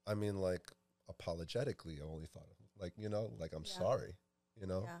 I mean, like, apologetically, I only thought of, like, you know, like, I'm sorry, you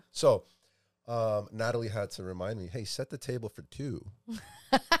know? Yeah. So, Natalie had to remind me, hey, set the table for 2.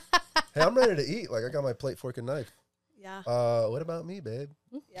 Hey, I'm ready to eat. Like, I got my plate, fork, and knife. Yeah. What about me, babe?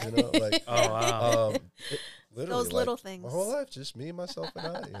 Yeah. You know, like, literally, those little things. My whole life, just me, myself,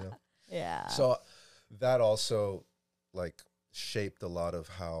 and I, you know? Yeah. So, that also, like, shaped a lot of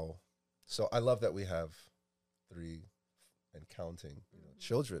how, so I love that we have 3 and counting, you know,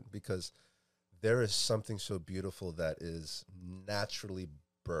 children, because there is something so beautiful that is naturally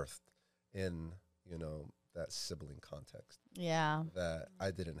birthed in, you know, that sibling context. Yeah. That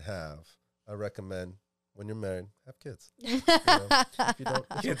I didn't have. I recommend when you're married, have kids. You know? If you don't,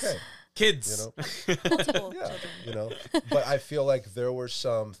 it's okay. Kids. You know? Multiple children. You know. But I feel like there were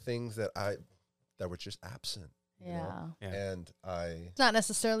some things that were just absent. Yeah. And it's not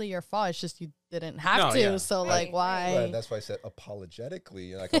necessarily your fault. It's just you didn't have to. Yeah. So like, why? Right. That's why I said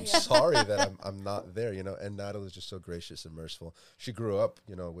apologetically. Like, I'm sorry that I'm not there, you know. And Natalie was just so gracious and merciful. She grew up,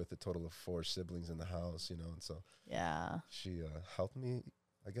 you know, with a total of 4 siblings in the house, you know. And so she helped me,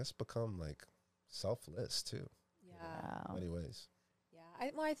 I guess, become like selfless too. Yeah. In many ways. Yeah.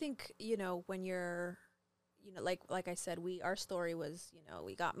 I think, you know, when you're, you know, like I said, our story was, you know,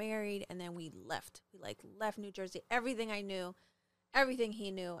 we got married and then we left. We left New Jersey, everything I knew, everything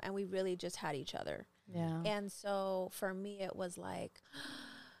he knew, and we really just had each other. Yeah. And so for me, it was like,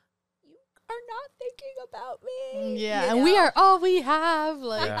 you are not thinking about me. Yeah. And we are all we have.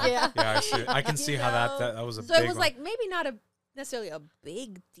 Like, I can see how that was a so big it was one. like maybe not a necessarily a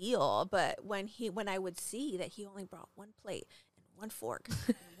big deal, but when I would see that he only brought one plate and one fork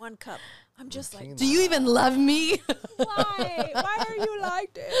and one cup, I'm just like, do you even love me? why are you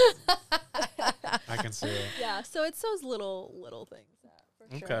like this? I can see it. Yeah, so it's those little things that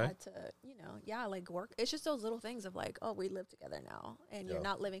for sure Okay. had to, like work. It's just those little things of like, oh, we live together now and you're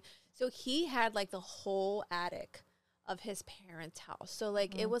not living. So he had like the whole attic of his parents' house. So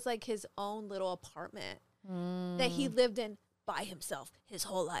like it was like his own little apartment that he lived in by himself his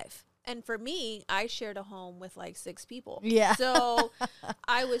whole life. And for me, I shared a home with like 6 people. Yeah. So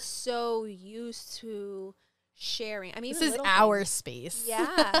I was so used to sharing. I mean, This even is little our things. space.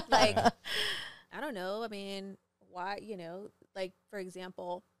 Yeah. Like, I don't know. I mean, why, like for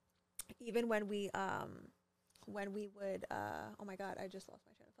example, even when we would, oh my God, I just lost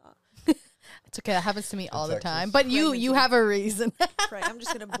my train of thought. It's okay. That happens to me all the Texas. time. But you Pregnancy. have a reason. Right. I'm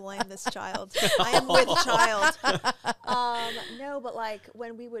just going to blame this child. I am with child. No, but like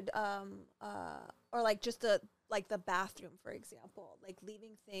when we would, or like just the bathroom, for example, like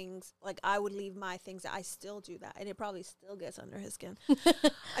leaving things, like I would leave my things. I still do that. And it probably still gets under his skin.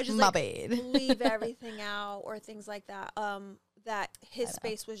 I just My like bad. leave everything out or things like that. That his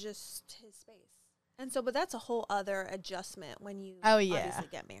space was just his space. And so, but that's a whole other adjustment when you obviously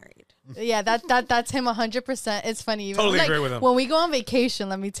get married. Yeah, that's him 100%. It's funny. Even, Totally like, agree with him. When we go on vacation,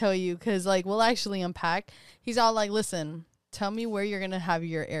 let me tell you, because like we'll actually unpack. He's all like, listen, tell me where you're going to have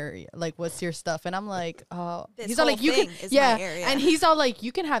your area. Like, what's your stuff? And I'm like, oh. This He's all like, whole you can, thing is yeah. my area. And he's all like,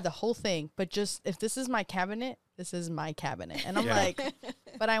 you can have the whole thing, but just if this is my cabinet, this is my cabinet. And I'm Yeah. like,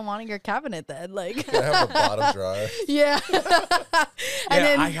 but I want your cabinet then. Like, Can I have the bottom drawer? yeah. And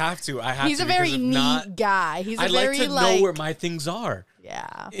then I have to. he's a very neat guy. He's a I very like to know where my things are.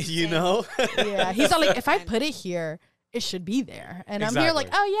 yeah. You know? Yeah, he's all like, if I put it here, it should be there. And I'm here like,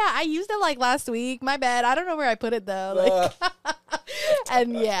 Exactly. oh yeah, I used it like last week. My bad. I don't know where I put it though. Like,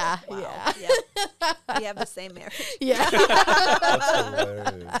 and yeah, Wow. Yeah. We have the same marriage. yeah. That's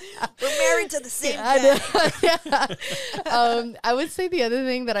hilarious. We're married to the same I guy. know. Yeah. I would say the other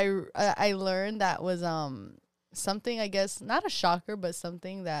thing that I learned that was something, I guess not a shocker, but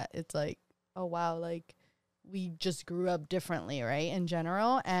something that it's like, oh wow, like we just grew up differently, right? In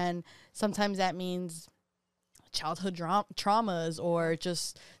general, and sometimes that means childhood traumas or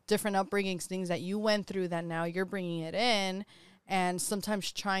just different upbringings, things that you went through that now you're bringing it in. And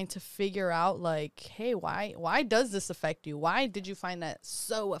sometimes trying to figure out like, hey, why does this affect you? Why did you find that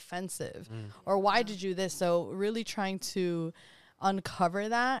so offensive? Or why did you this? So really trying to uncover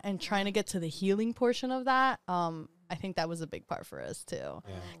that and trying to get to the healing portion of that. I think that was a big part for us too.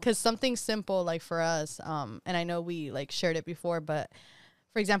 Because something simple like for us, and I know we like shared it before, but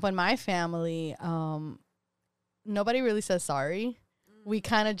for example, in my family, nobody really says sorry. We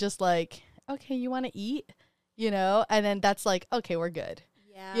kind of just like, okay, you want to eat? And then that's like, okay, we're good.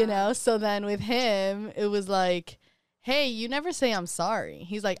 Yeah. So then with him, it was like, hey, you never say I'm sorry.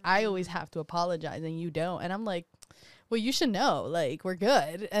 He's like, I always have to apologize and you don't. And I'm like, well, you should know, like, we're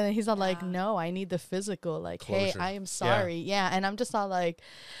good. And then he's all like, no, I need the physical. Like, hey, Closure. I am sorry. Yeah. And I'm just all like,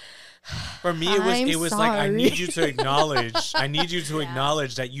 For me, it was like, I need you to acknowledge. I need you to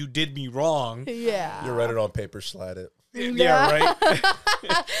acknowledge that you did me wrong. yeah. You write it on paper, slide it. Yeah, right.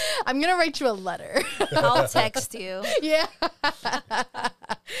 I'm going to write you a letter. I'll text you. Yeah.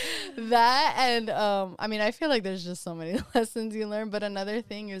 That and I mean, I feel like there's just so many lessons you learn, but another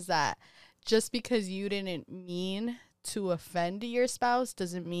thing is that just because you didn't mean to offend your spouse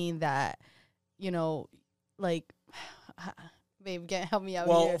doesn't mean that, like babe, help me out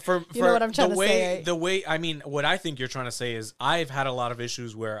here. For you know what I'm trying to say, right? The way, I mean, what I think you're trying to say is I've had a lot of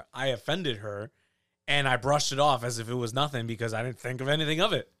issues where I offended her and I brushed it off as if it was nothing because I didn't think of anything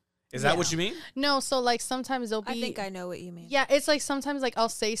of it. Is that what you mean? No, so like sometimes they'll be I think I know what you mean. Yeah, it's like sometimes like I'll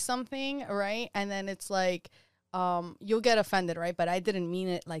say something, right? And then it's like you'll get offended, right? But I didn't mean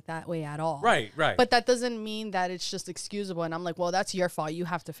it like that way at all. Right. But that doesn't mean that it's just excusable. And I'm like, well, that's your fault. You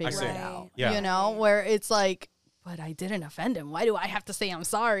have to figure see. it out. Yeah. Where it's like, but I didn't offend him. Why do I have to say I'm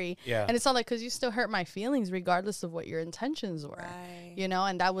sorry? Yeah. And it's all like, because you still hurt my feelings regardless of what your intentions were. Right.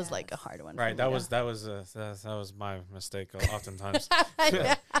 And that was like a hard one. Right. For me. That was my mistake oftentimes.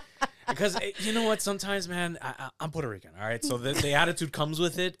 Because you know what? Sometimes, man, I'm Puerto Rican. All right, so the attitude comes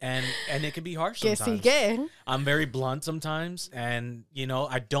with it, and it can be harsh sometimes. I'm very blunt sometimes, and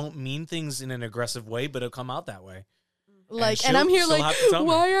I don't mean things in an aggressive way, but it'll come out that way. Like, and I'm here she'll like, have to tell me.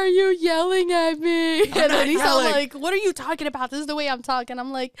 why are you yelling at me? And then he's all yelling. like, what are you talking about? This is the way I'm talking.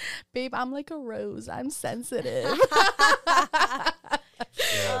 I'm like, babe, I'm like a rose. I'm sensitive.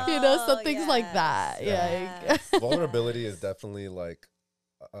 So things like that. Yes. Yeah. Vulnerability is definitely like,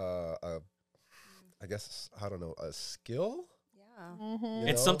 I guess, I don't know, a skill Mhm.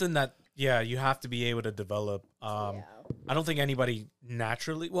 It's something that, you have to be able to develop. I don't think anybody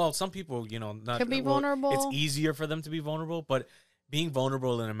naturally, well, some people, not Can be vulnerable. It's easier for them to be vulnerable, but being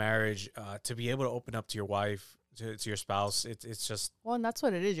vulnerable in a marriage, to be able to open up to your wife, to your spouse, it's just. Well, and that's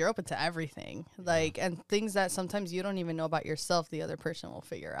what it is. You're open to everything, and things that sometimes you don't even know about yourself, the other person will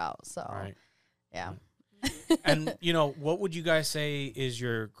figure out. So, Right. Yeah. And, what would you guys say is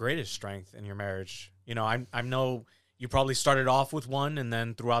your greatest strength in your marriage? I know you probably started off with one, and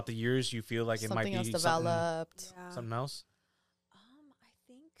then throughout the years, you feel like it might be else developed. something else. I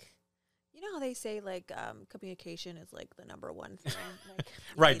think, how they say like communication is like the number one thing. Like,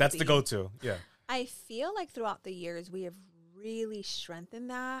 Right, that's the go-to. Yeah. I feel like throughout the years we have really strengthened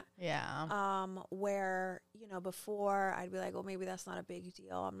that. Yeah. Where before I'd be like, well, maybe that's not a big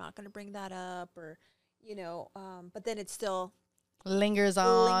deal. I'm not going to bring that up, or but then it's still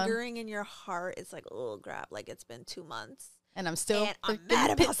Lingering in your heart. It's like, oh crap, like it's been 2 months and I'm still I'm mad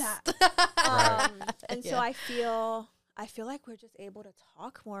about that. And so I feel like we're just able to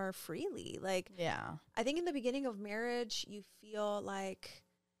talk more freely. Like, I think in the beginning of marriage, you feel like,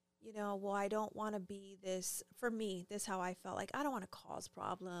 well, I don't want to be this. For me, this is how I felt. Like, I don't want to cause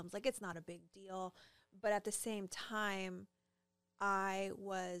problems. Like, it's not a big deal. But at the same time, I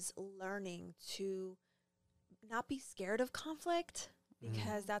was learning to not be scared of conflict,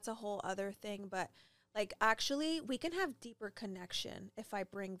 because that's a whole other thing. But like, actually, we can have deeper connection if I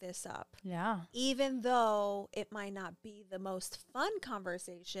bring this up. Yeah. Even though it might not be the most fun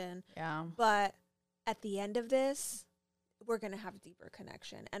conversation. Yeah. But at the end of this, we're going to have deeper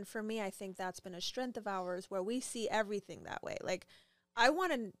connection. And for me, I think that's been a strength of ours, where we see everything that way. Like, I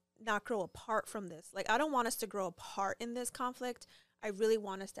want to not grow apart from this. Like, I don't want us to grow apart in this conflict. I really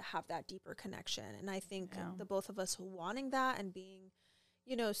want us to have that deeper connection. And I think the both of us wanting that, and being,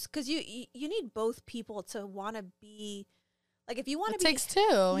 because you need both people to want to be, like, if you want to be. It takes two.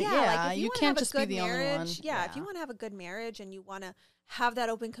 Like, if you can't just be the only one. Yeah, if you want to have a good marriage and you want to have that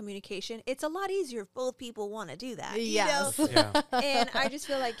open communication, it's a lot easier if both people want to do that. Yes. And I just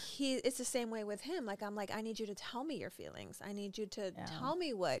feel like it's the same way with him. Like, I'm like, I need you to tell me your feelings. I need you to tell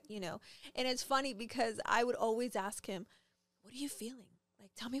me what, And it's funny because I would always ask him, what are you feeling?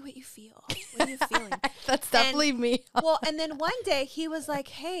 Like, tell me what you feel. What are you feeling? That's definitely me. Well, and then one day he was like,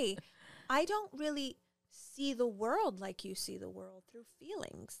 hey, I don't really see the world like you see the world, through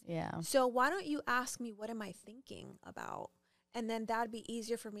feelings. Yeah. So why don't you ask me, what am I thinking about? And then that'd be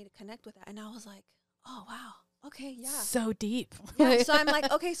easier for me to connect with that. And I was like, oh, wow. Okay, yeah. So deep. Yeah, so I'm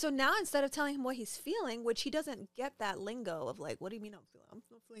like, okay, so now instead of telling him what he's feeling, which he doesn't get that lingo of like, what do you mean I'm feeling? I'm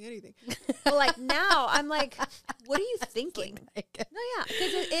not feeling anything. But like, now I'm like, what are you thinking? No, yeah,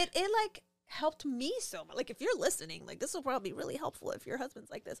 because it like helped me so much. Like, if you're listening, like, this will probably be really helpful if your husband's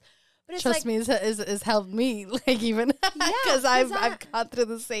like this. But it's Trust me, it's helped me, like, even because I've gone through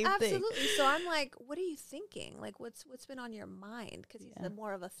the same thing. Absolutely. So I'm like, what are you thinking? Like, what's been on your mind? Because he's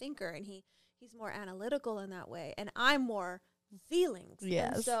more of a thinker, and he's more analytical in that way, and I'm more feelings.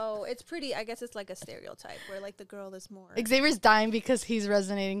 Yes. And so it's pretty, I guess it's like a stereotype where like the girl is more. Xavier's dying because he's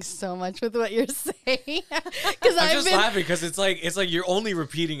resonating so much with what you're saying. Because I'm just laughing because it's like you're only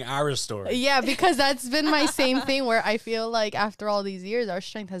repeating our story. Yeah, because that's been my same thing, where I feel like after all these years, our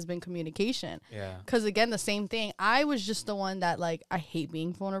strength has been communication. Yeah. Because again, the same thing. I was just the one that, like, I hate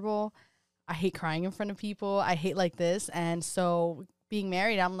being vulnerable. I hate crying in front of people. I hate like this. And so being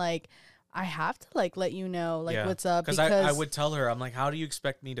married, I'm like, I have to, like, let you know, like, what's up. Because I would tell her, I'm like, how do you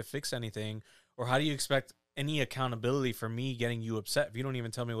expect me to fix anything? Or how do you expect any accountability for me getting you upset if you don't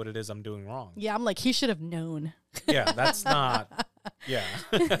even tell me what it is I'm doing wrong? Yeah, I'm like, he should have known. Yeah, that's not. Yeah.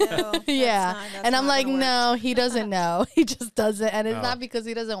 No, yeah. And I'm like, no, he doesn't know. He just doesn't. And it's not because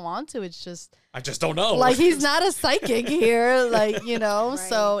he doesn't want to. It's just. I just don't know. Like, he's not a psychic here. Like, Right.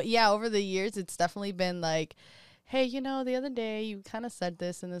 So, yeah, over the years, it's definitely been like, hey, the other day you kind of said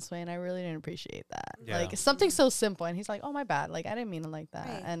this in this way, and I really didn't appreciate that. Yeah. Like, something so simple. And he's like, oh, my bad. Like, I didn't mean it like that.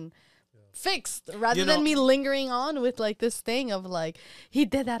 Right. And fixed, rather than me lingering on with, like, this thing of, like, he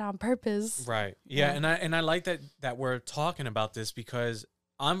did that on purpose. Right. Yeah. And I like that we're talking about this, because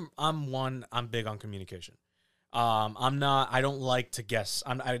I'm big on communication. I don't like to guess.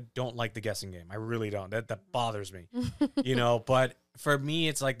 I don't like the guessing game. I really don't. That bothers me, but for me,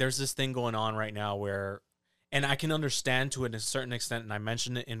 it's like, there's this thing going on right now where, and I can understand to a certain extent, and I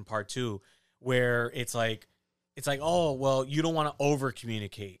mentioned it in part 2, where it's like, oh, well, you don't want to over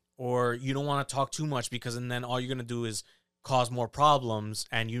communicate, or you don't want to talk too much, because and then all you're going to do is cause more problems,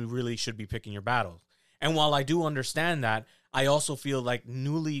 and you really should be picking your battles. And while I do understand that, I also feel like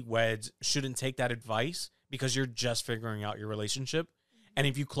newlyweds shouldn't take that advice, because you're just figuring out your relationship. And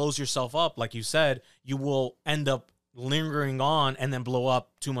if you close yourself up, like you said, you will end up lingering on and then blow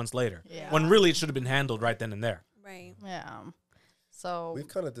up 2 months later. Yeah. When really it should have been handled right then and there. Right. Yeah. So We've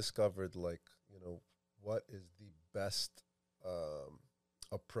kind of discovered, like, what is the best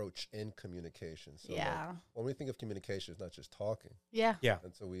approach in communication. So like, when we think of communication, it's not just talking. Yeah.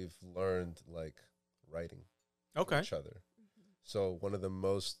 And so we've learned, like, writing Okay. to each other. So one of the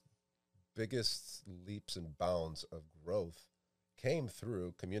biggest leaps and bounds of growth came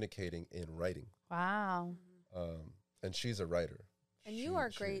through communicating in writing. Wow. And she's a writer. And you are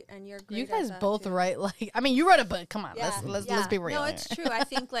great, and you're great. You guys at that both too. write, like, I mean, you wrote a book. Come on, Yeah. let's be real. No, here. it's true. I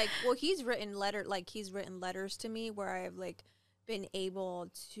think, like, well, he's written letters to me where I've, like, been able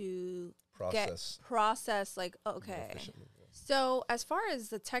to process, like, okay. So as far as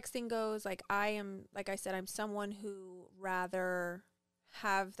the texting goes, like, like I said, I'm someone who rather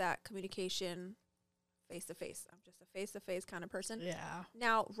have that communication face to face. I'm just a face to face kind of person. Yeah.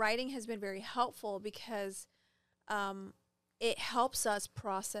 Now, writing has been very helpful because it helps us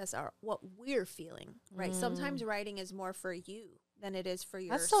process what we're feeling, right? Sometimes writing is more for you than it is for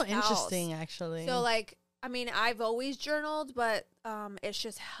your That's so spouse. interesting, actually. So, like, I mean, I've always journaled, but it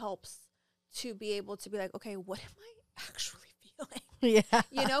just helps to be able to be like, okay, what am I actually feeling? Yeah.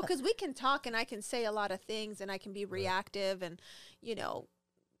 You know, because we can talk and I can say a lot of things and I can be reactive and, you know,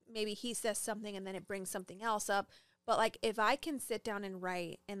 maybe he says something and then it brings something else up. But, like, if I can sit down and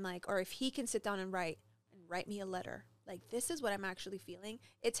write and, like, or if he can sit down and write me a letter, like, this is what I'm actually feeling.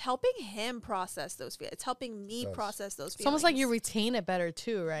 It's helping him process those feelings. It's helping me process those feelings. It's almost like you retain it better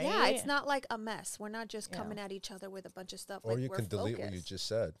too, right? Yeah, it's not like a mess. We're not just coming at each other with a bunch of stuff. Or like, you we're can delete focused. what you just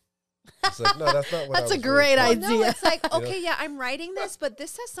said. It's like, no, that's not what That's I a was great really idea. No, it's like, You know? okay, yeah, I'm writing this, but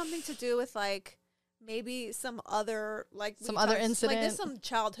this has something to do with, like, maybe some other, like, Some other like, incident. there's some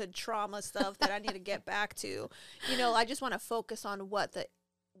childhood trauma stuff that I need to get back to. You know, I just want to focus on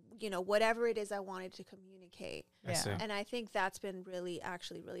whatever it is I wanted to communicate. I see. And I think that's been really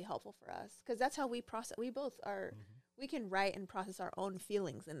helpful for us because that's how we process. We both are, we can write and process our own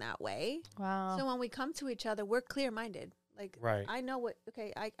feelings in that way. Wow. So when we come to each other, we're clear-minded. Like, Right. I know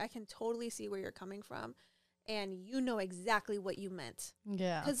I can totally see where you're coming from, and you know exactly what you meant.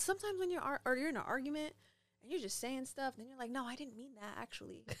 Yeah. Because sometimes when you're in an argument and you're just saying stuff, then you're like, no, I didn't mean that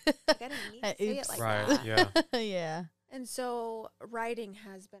actually. Like, I didn't mean to say it like Right. that. Yeah. Yeah. And so writing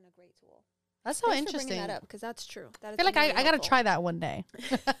has been a great tool. That's so Thanks interesting. for bringing that up because that's true. That I feel like I got to try that one day.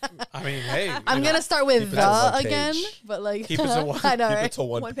 I mean, hey. I'm going to start with Keep it to the one again, page. but like, Keep it to one- I know, Keep right? it to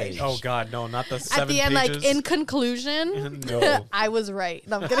one One page. page. Oh, God, no, not the 7 At the end, pages. like, in conclusion, No. I was right.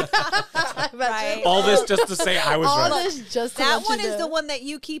 No, I'm kidding. Right. All this just to say I was All right. this just to That let you one is know. the one that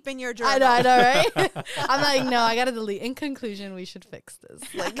you keep in your journal. I know, right? I'm like, no, I got to delete. In conclusion, we should fix this.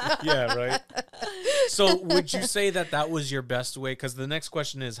 Like, Yeah, right. So would you say that was your best way? Because the next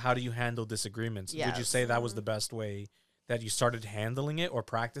question is, how do you handle disagreements? Would you Yes. say that was the best way that you started handling it or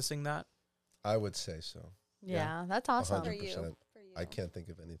practicing that? I would say so. yeah, that's awesome. For 100%. you. For you. I can't think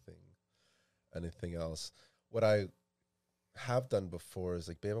of anything else. What I have done before is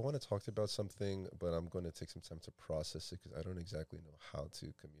like, babe, I want to talk to you about something, but I'm going to take some time to process it because I don't exactly know how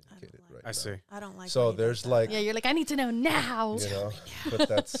to communicate it right now. I see. I don't like. So when he does there's that. like, Yeah, you're like, I need to know now. you know, but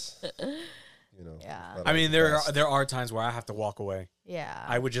that's, Yeah. not I mean, always the there best. are times where I have to walk away. Yeah.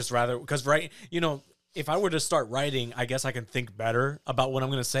 I would just rather, because if I were to start writing, I guess I can think better about what I'm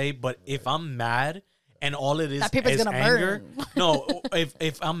going to say. But if I'm mad and all it is That paper's is gonna anger, burn. no,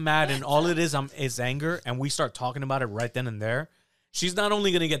 if I'm mad and all it is anger, and we start talking about it right then and there, she's not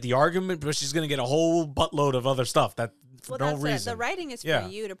only going to get the argument, but she's going to get a whole buttload of other stuff that for no that's reason. it. The writing is Yeah. for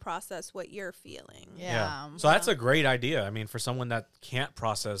you to process what you're feeling. Yeah. So that's a great idea. I mean, for someone that can't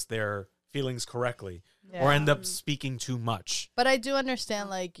process their feelings correctly or end up speaking too much. But I do understand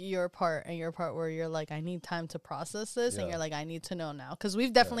like your part where you're like, I need time to process this, and Yeah. you're like, I need to know now, because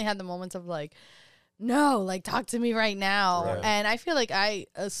we've definitely had the moments of like, no, like talk to me right now, Right. and I feel like I,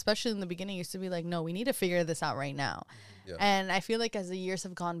 especially in the beginning, used to be like, no, we need to figure this out right now, Yeah. and I feel like as the years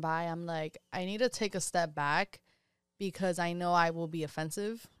have gone by, I'm like, I need to take a step back because I know I will be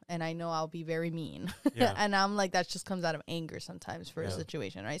offensive and I know I'll be very mean. Yeah. And I'm like, that just comes out of anger sometimes for a Yeah.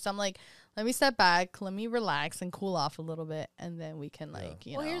 situation, right? So I'm like, let me step back, let me relax and cool off a little bit, and then we can like,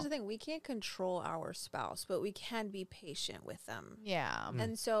 you Well, know. here's the thing: we can't control our spouse, but we can be patient with them. Yeah.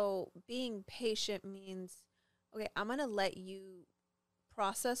 And so, being patient means, okay, I'm gonna let you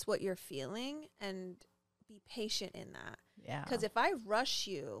process what you're feeling and be patient in that. Yeah. Because if I rush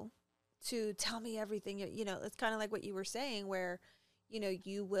you to tell me everything, it's kind of like what you were saying, where,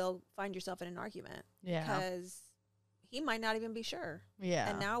 you will find yourself in an argument Yeah. because he might not even be sure. Yeah.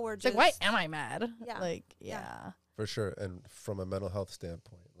 And now we're It's just like, why am I mad? Yeah. Like, Yeah. yeah. For sure. And from a mental health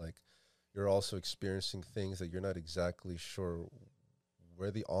standpoint, like, you're also experiencing things that you're not exactly sure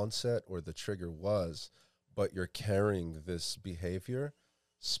where the onset or the trigger was, but you're carrying this behavior.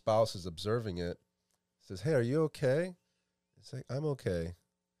 Spouse is observing it, says, hey, are you okay? It's like, I'm okay.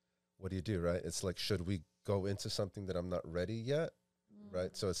 What do you do, right? It's like, should we go into something that I'm not ready yet,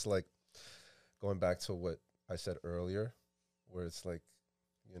 right? So it's like going back to what I said earlier, where it's like,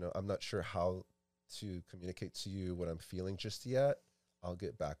 I'm not sure how to communicate to you what I'm feeling just yet. I'll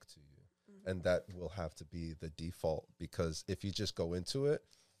get back to you. And that will have to be the default, because if you just go into it,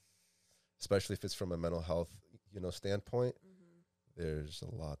 especially if it's from a mental health, standpoint, there's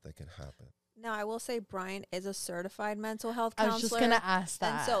a lot that can happen. Now, I will say Bryant is a certified mental health counselor. I was just going to ask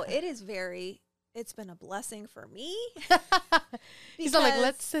that. And so it's been a blessing for me. He's like,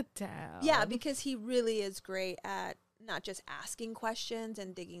 let's sit down. Yeah, because he really is great at not just asking questions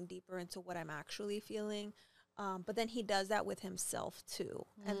and digging deeper into what I'm actually feeling, but then he does that with himself too.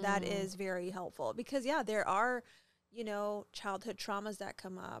 And that is very helpful because, there are, childhood traumas that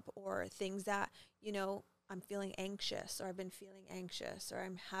come up or things that, I'm feeling anxious or I've been feeling anxious or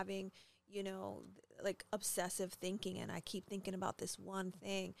I'm having, like obsessive thinking and I keep thinking about this one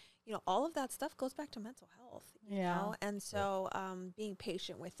thing. All of that stuff goes back to mental health, you know? And so being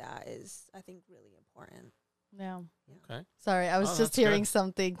patient with that is, I think, really important. Yeah. Okay. Sorry, I was just hearing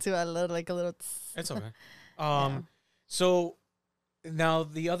something to a little. It's okay. So now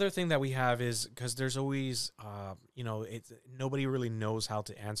the other thing that we have is because there's always, it's nobody really knows how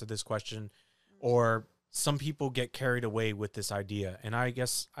to answer this question, or some people get carried away with this idea. And I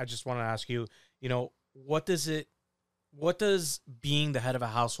guess I just want to ask you, what does being the head of a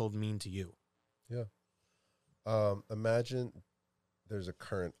household mean to you? Yeah. Imagine there's a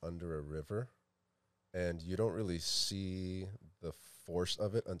current under a river and you don't really see the force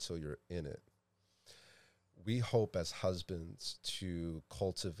of it until you're in it. We hope as husbands to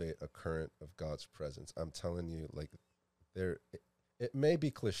cultivate a current of God's presence. I'm telling you, like, it may be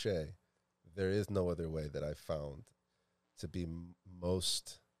cliche. There is no other way that I've found to be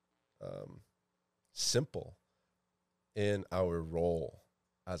most simple in our role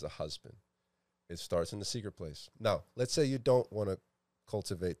as a husband. It starts in the secret place. Now, let's say you don't want to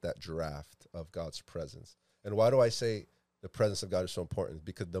cultivate that draft of God's presence. And why do I say the presence of God is so important?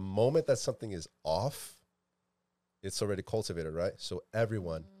 Because the moment that something is off, it's already cultivated, right? So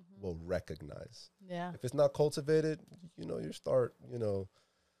everyone will recognize. Yeah. If it's not cultivated, you start,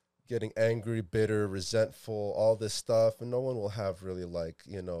 getting angry, bitter, resentful, all this stuff. And no one will have really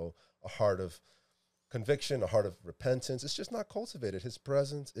a heart of conviction, a heart of repentance. It's just not cultivated. His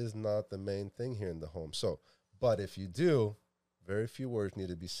presence is not the main thing here in the home. So, but if you do, very few words need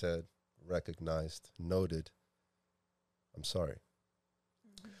to be said, recognized, noted. I'm sorry.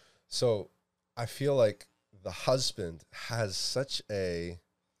 So I feel like the husband has such a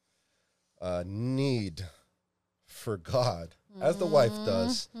need for God, as the wife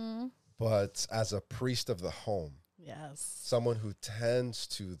does, but as a priest of the home. Yes. Someone who tends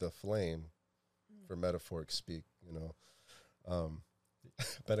to the flame, for metaphoric speak,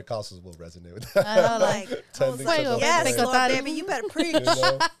 Pentecostals will resonate with that. I know, yes, Lord, baby, you better preach.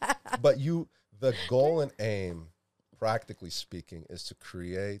 But the goal and aim, practically speaking, is to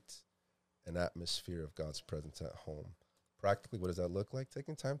create an atmosphere of God's presence at home. Practically, what does that look like?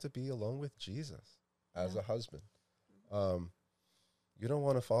 Taking time to be alone with Jesus as a husband. You don't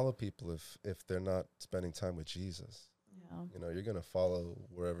want to follow people if they're not spending time with Jesus. Yeah. You're going to follow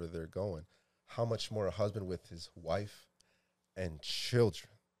wherever they're going. How much more a husband with his wife and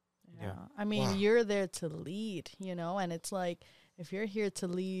children? Yeah. I mean, you're there to lead, and it's like, if you're here to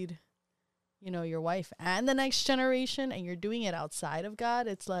lead, your wife and the next generation, and you're doing it outside of God,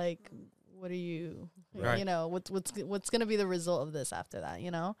 it's like, what are you, what's going to be the result of this after that,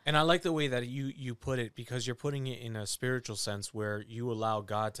 And I like the way that you put it, because you're putting it in a spiritual sense where you allow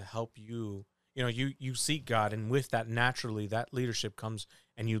God to help you. You seek God, and with that, naturally, that leadership comes,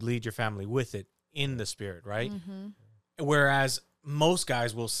 and you lead your family with it in the Spirit, right? Whereas most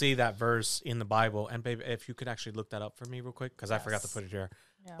guys will see that verse in the Bible, and babe, if you could actually look that up for me real quick, because I forgot to put it here.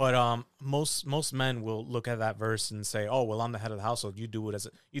 Yeah. But most men will look at that verse and say, "Oh, well, I'm the head of the household. You do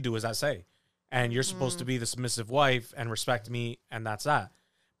as I say, and you're supposed to be the submissive wife and respect me, and that's that."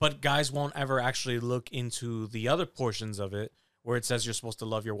 But guys won't ever actually look into the other portions of it where it says you're supposed to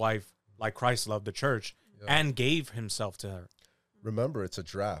love your wife like Christ loved the church and gave himself to her. Remember, it's a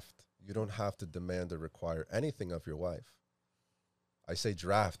draft. You don't have to demand or require anything of your wife. I say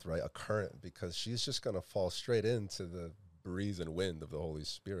draft, right? A current, because she's just going to fall straight into the breeze and wind of the Holy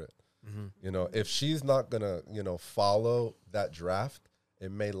Spirit. If she's not going to, follow that draft,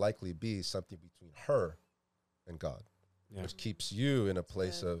 it may likely be something between her and God. Yeah. which keeps you in a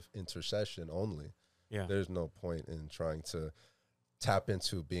place of intercession only. Yeah. There's no point in trying to tap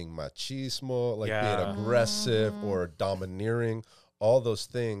into being machismo, like Yeah. being aggressive or domineering. All those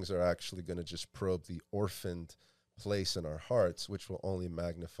things are actually going to just probe the orphaned place in our hearts, which will only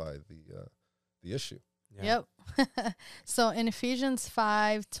magnify the issue. Yeah. Yep. So in Ephesians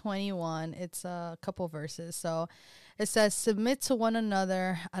 5:21, it's a couple verses. So it says, submit to one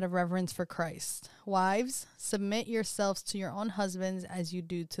another out of reverence for Christ. Wives, submit yourselves to your own husbands as you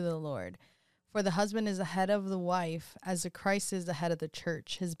do to the Lord. For the husband is the head of the wife, as the Christ is the head of the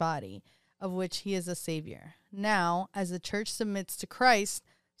church, his body, of which he is a savior. Now, as the church submits to Christ,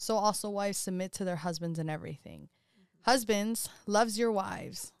 so also wives submit to their husbands in everything. Husbands, love your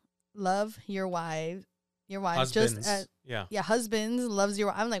wives. Husbands. Just as, yeah. husbands, loves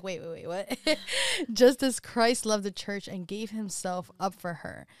your. I'm like, wait, what? Just as Christ loved the church and gave himself up for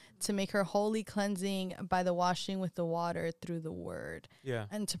her to make her holy, cleansing by the washing with the water through the word. Yeah.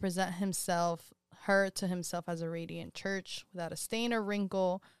 And to present her to himself as a radiant church without a stain or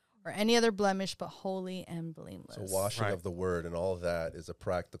wrinkle or any other blemish, but holy and blameless. So washing of the word and all of that is a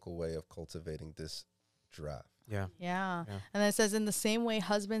practical way of cultivating this draft. Yeah. And it says, in the same way,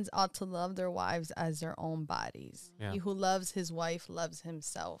 husbands ought to love their wives as their own bodies. Yeah. He who loves his wife loves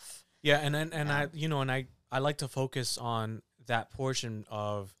himself. Yeah, I like to focus on that portion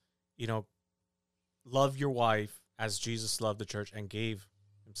of, love your wife as Jesus loved the church and gave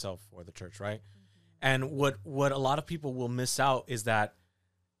himself for the church, right? And what a lot of people will miss out is that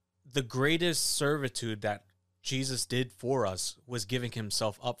the greatest servitude that Jesus did for us was giving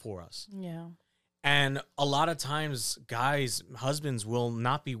himself up for us. Yeah. And a lot of times, husbands will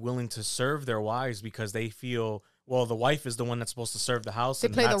not be willing to serve their wives because they feel, well, the wife is the one that's supposed to serve the house. They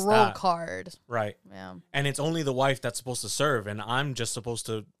play the role card. Right. Yeah. And it's only the wife that's supposed to serve, and I'm just supposed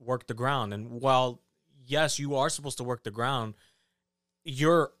to work the ground. And while, yes, you are supposed to work the ground,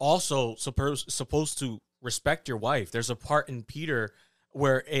 you're also supposed to respect your wife. There's a part in Peter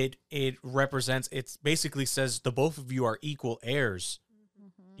where it represents, it basically says the both of you are equal heirs.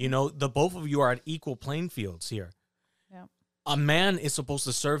 The both of you are at equal playing fields here. Yeah. A man is supposed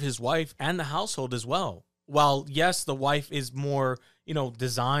to serve his wife and the household as well. While, yes, the wife is more,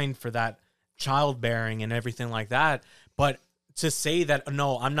 designed for that childbearing and everything like that. But to say that,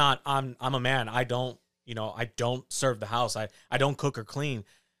 no, I'm a man. I don't serve the house. I don't cook or clean.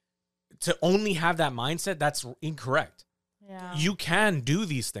 To only have that mindset, that's incorrect. Yeah. You can do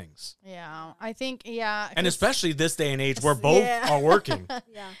these things. Yeah. I think, yeah. And especially this day and age where both are working.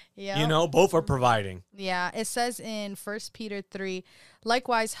 Yeah. Both are providing. Yeah. It says in 1 Peter 3,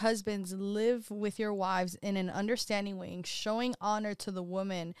 likewise, husbands, live with your wives in an understanding way, showing honor to the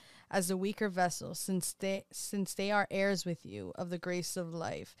woman as the weaker vessel, since they are heirs with you of the grace of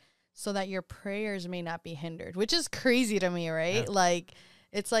life, so that your prayers may not be hindered, which is crazy to me, right? Yeah.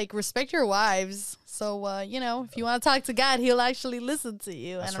 It's like, respect your wives. So, if you want to talk to God, he'll actually listen to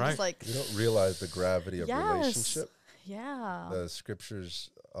you. That's and I'm just like, you don't realize the gravity of relationship. Yeah. The scriptures,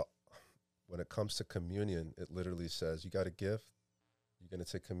 when it comes to communion, it literally says, you got a gift, you're going to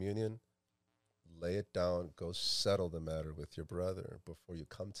take communion, lay it down, go settle the matter with your brother before you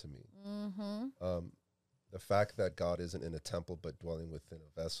come to me. Mm-hmm. The fact that God isn't in a temple but dwelling within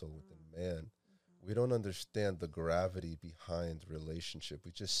a vessel, within man, we don't understand the gravity behind relationship. We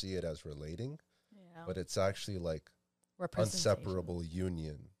just see it as relating, but it's actually like inseparable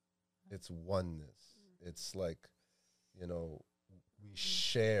union. It's oneness. It's like, we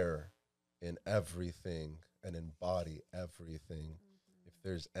share in everything and embody everything. If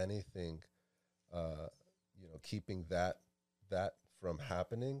there's anything, keeping that from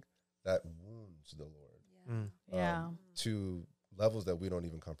happening, that wounds the Lord. To levels that we don't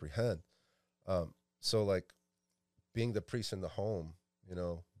even comprehend. So like being the priest in the home,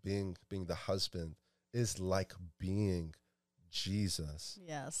 being the husband is like being Jesus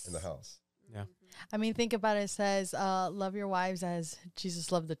in the house. Yeah. I mean, think about it. It says, love your wives as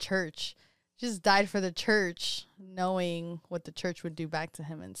Jesus loved the church. Just died for the church, knowing what the church would do back to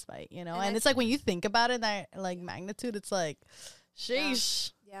him in spite, And it's like, when you think about it, that like magnitude, it's like,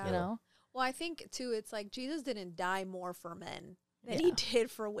 sheesh, Well, I think too, it's like Jesus didn't die more for men than he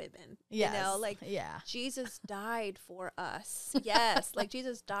did for women. Yes. Jesus died for us. Yes. Like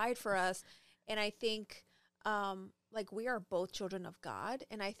Jesus died for us. And I think, we are both children of God.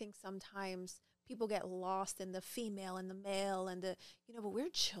 And I think sometimes people get lost in the female and the male and but we're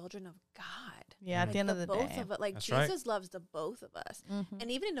children of God. Yeah. At the end of the day. Both of it. Jesus loves the both of us. Mm-hmm.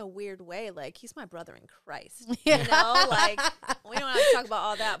 And even in a weird way, he's my brother in Christ. We don't have to talk about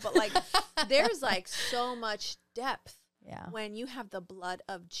all that, but there's so much depth. Yeah. When you have the blood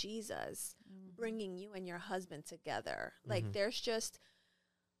of Jesus bringing you and your husband together. Like there's just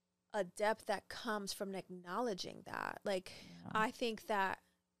a depth that comes from acknowledging that. Like I think that,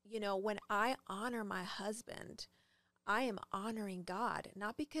 you know, when I honor my husband, I am honoring God,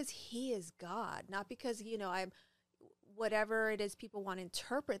 not because he is God, not because, you know, I'm whatever it is people want to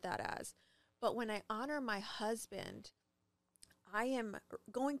interpret that as. But when I honor my husband, I am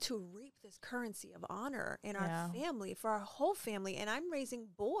going to reap this currency of honor in our family, for our whole family. And I'm raising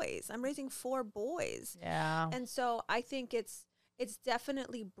boys. I'm raising 4 boys. Yeah. And so I think it's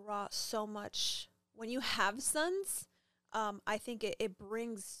definitely brought so much, when you have sons, I think it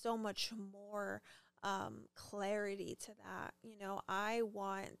brings so much more clarity to that. You know, I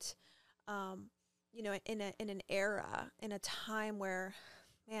want, you know, in an era, in a time where,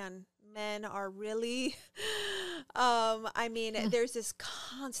 man, men are really, I mean, there's this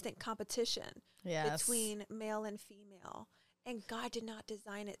constant competition between male and female, and God did not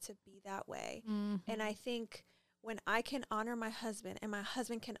design it to be that way. And I think when I can honor my husband and my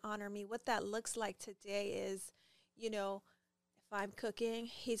husband can honor me, what that looks like today is, you know, if I'm cooking,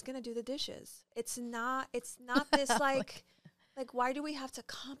 he's going to do the dishes. It's not this like, why do we have to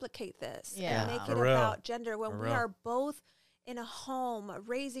complicate this and make it about gender when we are both in a home,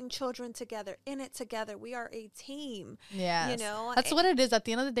 raising children together, in it together? We are a team. Yeah. You know? That's what it is. At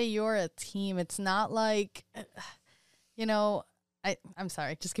the end of the day, you're a team. It's not like, you know, I'm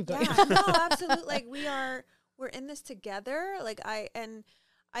sorry. Just keep going. Yeah, no, absolutely. Like we're in this together. Like I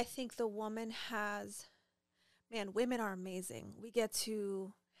think the woman has, man, women are amazing. We get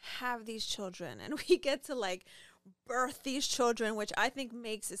to have these children and we get to like birth these children, which I think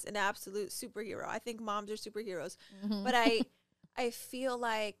makes us an absolute superhero. I think moms are superheroes. But I feel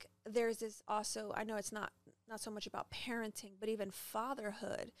like there's this also, I know it's not so much about parenting, but even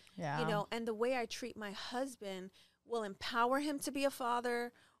fatherhood. You know, and the way I treat my husband will empower him to be a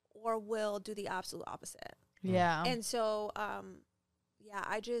father or will do the absolute opposite. Yeah. And so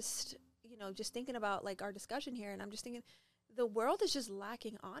I just, you know, just thinking about like our discussion here, and I'm just thinking the world is just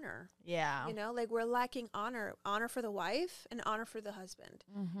lacking honor. Yeah. You know, like we're lacking honor for the wife and honor for the husband,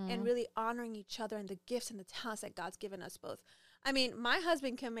 and really honoring each other and the gifts and the talents that God's given us both. I mean, my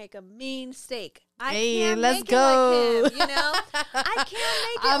husband can make a mean steak. I can't make it like him, you know? I can't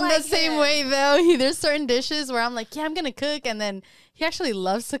make it like him. I'm the same way, though. There's certain dishes where I'm like, yeah, I'm going to cook. And then he actually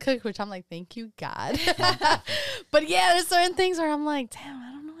loves to cook, which I'm like, thank you, God. But yeah, there's certain things where I'm like, damn,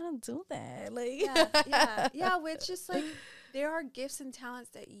 I don't know how to do that. Like, yeah. It's just like there are gifts and talents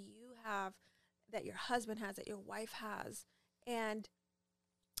that you have, that your husband has, that your wife has. And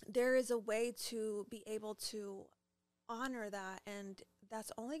there is a way to be able to honor that, and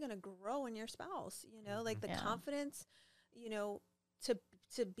that's only going to grow in your spouse, you know, like the confidence, you know,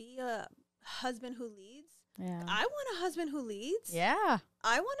 to be a husband who leads. I want a husband who leads. I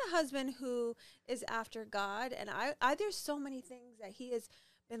want a husband who is after God, and I there's so many things that he has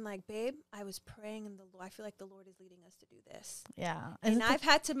been like, babe, I was praying and I feel like the Lord is leading us to do this. And I've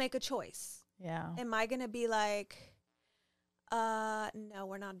had to make a choice. Am I going to be like, no,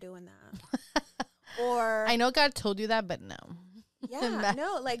 we're not doing that? Or I know God told you that, but no.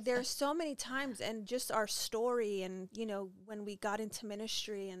 No, like there's so many times, and just our story, and you know, when we got into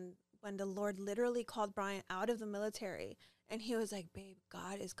ministry and when the Lord literally called Bryant out of the military, and he was like, babe,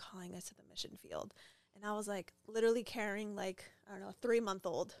 God is calling us to the mission field. And I was like literally carrying like, I don't know, a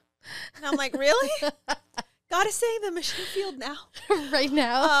 3-month-old. And I'm like, really? God is saying the mission field now. Right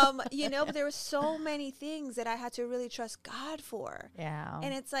now. You know, but there were so many things that I had to really trust God for.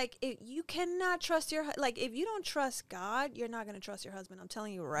 And it's like, you cannot trust like, if you don't trust God, you're not going to trust your husband. I'm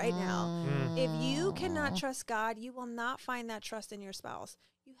telling you right now. If you cannot trust God, you will not find that trust in your spouse.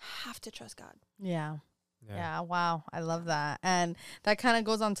 You have to trust God. Yeah. Wow. I love that. And that kind of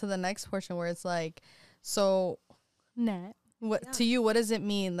goes on to the next portion where it's like, so, Nat, to you, what does it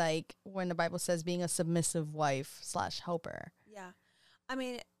mean, like, when the Bible says being a submissive wife / helper? I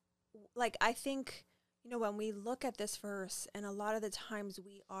mean, like, I think, you know, when we look at this verse, and a lot of the times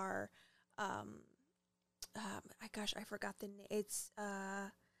we are, I forgot the name. It's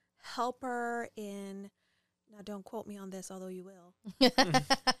helper in, now don't quote me on this, although you will.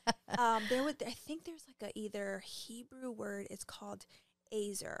 I think there's like a either Hebrew word, it's called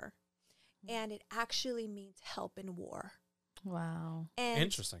azer, and it actually means help in war. Wow. And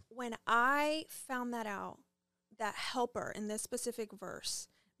interesting. When I found that out, that helper in this specific verse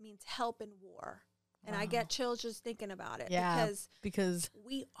means help in war. And I get chills just thinking about it. Because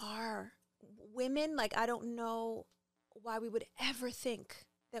we are women. Like, I don't know why we would ever think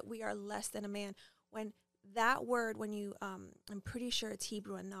that we are less than a man. When that word, when you, I'm pretty sure it's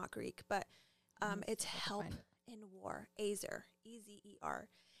Hebrew and not Greek, but it's help in war. Azer, E-Z-E-R.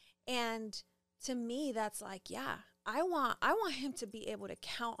 And to me, that's like, yeah, I want him to be able to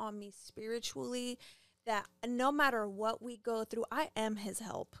count on me spiritually, that no matter what we go through, I am his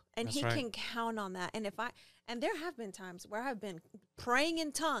help, and he can count on that. And and there have been times where I've been praying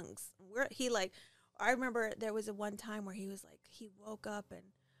in tongues where I remember there was one time where he was like, he woke up and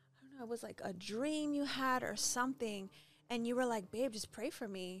I don't know, it was like a dream you had or something. And you were like, babe, just pray for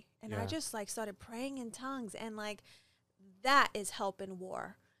me. And I just like started praying in tongues. And like, that is help in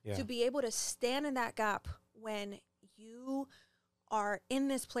war. Yeah. To be able to stand in that gap when you are in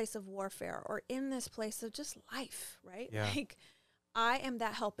this place of warfare or in this place of just life, right? Yeah. Like, I am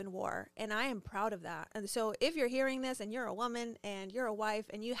that help in war, and I am proud of that. And so if you're hearing this and you're a woman and you're a wife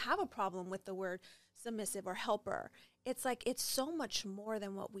and you have a problem with the word submissive or helper, it's like, it's so much more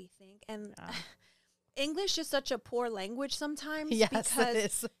than what we think. And English is such a poor language sometimes,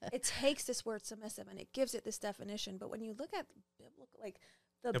 because it takes this word submissive and it gives it this definition. But when you look at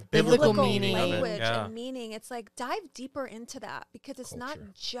the biblical meaning language and meaning, it's like, dive deeper into that, because it's not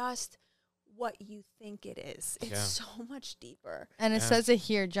just what you think it is. It's so much deeper. And it says it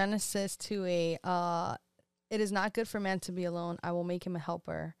here, Genesis 2:8, it is not good for man to be alone. I will make him a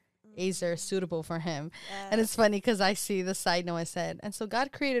helper, Azer, suitable for him. Yes. And it's funny because I see the side note. I said, and so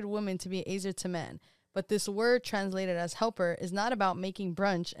God created woman to be Azer to men. But this word translated as helper is not about making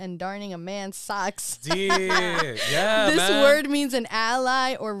brunch and darning a man's socks. This word means an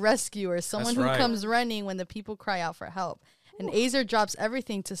ally or rescuer, someone who comes running when the people cry out for help. And Azer drops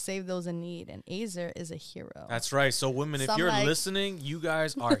everything to save those in need. And Azer is a hero. That's right. So women, if you're listening, you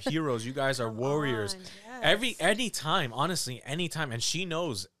guys are heroes. You guys are warriors. Anytime, honestly, anytime. And she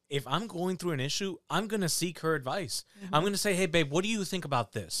knows, if I'm going through an issue, I'm going to seek her advice. I'm going to say, hey, babe, what do you think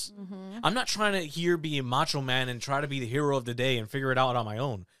about this? I'm not trying to be a macho man and try to be the hero of the day and figure it out on my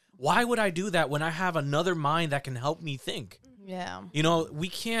own. Why would I do that when I have another mind that can help me think? Yeah. You know, we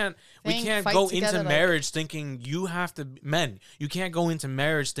can't go into marriage thinking you can't go into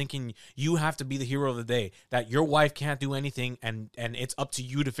marriage thinking you have to be the hero of the day, that your wife can't do anything and it's up to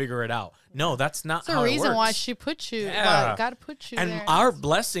you to figure it out. No, that's not how it works. That's the reason why she put you, God put you and there. Our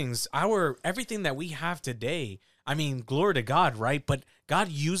blessings, everything that we have today, I mean, glory to God, right? But God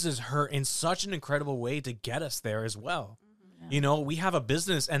uses her in such an incredible way to get us there as well. You know, we have a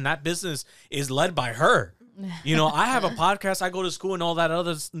business, and that business is led by her. You know, I have a podcast, I go to school and all that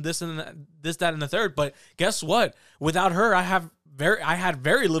other this, that, and the third. But guess what? Without her, I had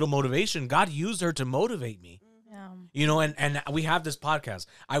very little motivation. God used her to motivate me. Yeah. You know, and we have this podcast.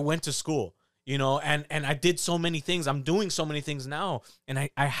 I went to school, you know, and I did so many things. I'm doing so many things now, and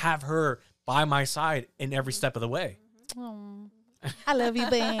I have her by my side in every step of the way. I love you,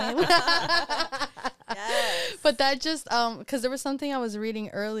 babe. Yes. But that just because there was something I was reading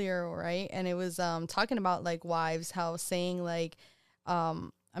earlier, right? And it was talking about like wives, how saying like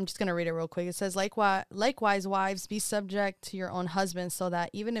I'm just gonna read it real quick. It says, likewise, wives, be subject to your own husbands, so that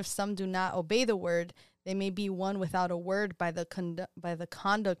even if some do not obey the word, they may be won without a word by the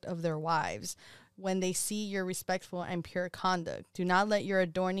conduct of their wives, when they see your respectful and pure conduct. Do not let your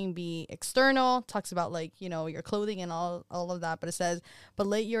adorning be external. Talks about like, you know, your clothing and all of that. But it says, but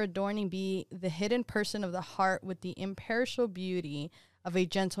let your adorning be the hidden person of the heart with the imperishable beauty of a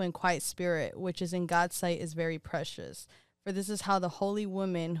gentle and quiet spirit, which is in God's sight is very precious. For this is how the holy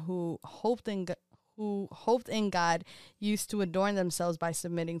women who hoped in God used to adorn themselves by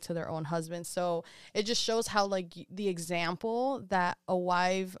submitting to their own husbands. So it just shows how like the example that a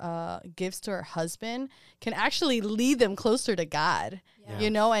wife gives to her husband can actually lead them closer to God,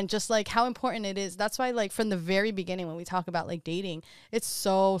 you know, and just like how important it is. That's why like from the very beginning, when we talk about like dating, it's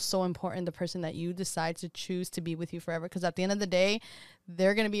so important, the person that you decide to choose to be with you forever. Because at the end of the day,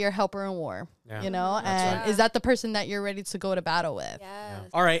 they're going to be your helper in war, you know, and is that the person that you're ready to go to battle with? Yes. Yeah.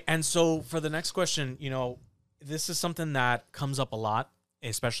 All right. And so for the next question, you know, this is something that comes up a lot,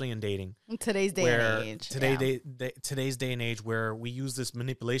 especially in dating. In today's day and age. Today's day and age, where we use this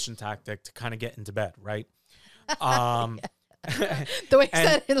manipulation tactic to kind of get into bed, right? The way you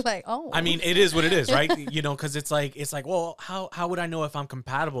said it, like, oh. I mean, it is what it is, right? You know, because it's like, well, how would I know if I'm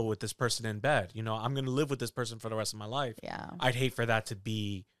compatible with this person in bed? You know, I'm going to live with this person for the rest of my life. Yeah. I'd hate for that to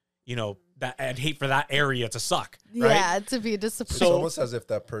be, you know, I'd hate for that area to suck, right? Yeah, to be a disappointment. It's almost as if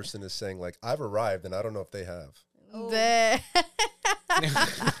that person is saying, like, I've arrived and I don't know if they have. Oh.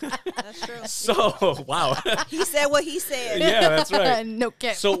 That's true. So, wow. He said what he said. Yeah, that's right. No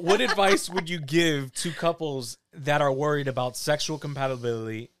cap. So what advice would you give to couples that are worried about sexual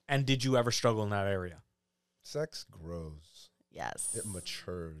compatibility, and did you ever struggle in that area? Sex grows. Yes. It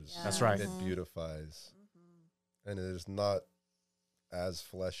matures. That's right. It beautifies. And it is not as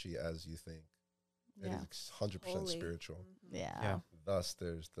fleshy as you think. It is 100% spiritual. Yeah. thus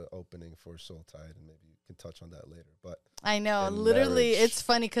there's the opening for soul tide, and maybe you can touch on that later. But I know, in literally, marriage- it's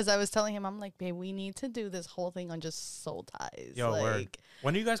funny because I was telling him, I'm like, babe, we need to do this whole thing on just soul ties. Yo, like, word.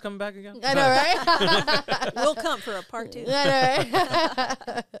 When are you guys coming back again? I know, right? We'll come for a part 2. I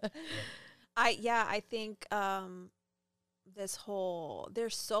know, right? I think this whole,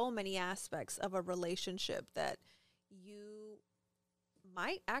 there's so many aspects of a relationship that you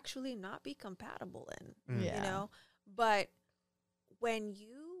might actually not be compatible in, Yeah. you know, but when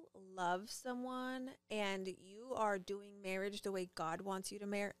you love someone and you are doing marriage the way God wants you to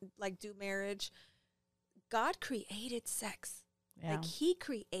do marriage, God created sex. Yeah. Like he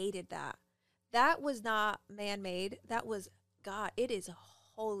created that. That was not man-made. That was God. It is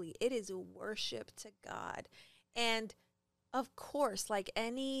holy. It is worship to God. And of course, like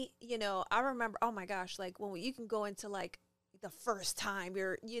any, you know, I remember, oh my gosh, like when you can go into like the first time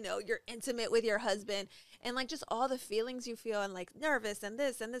you're intimate with your husband and like just all the feelings you feel and like nervous and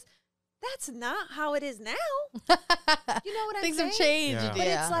this and this. That's not how it is now. You know what I'm saying? Things have changed. Yeah. But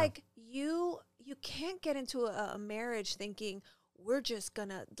Yeah. it's like you can't get into a marriage thinking we're just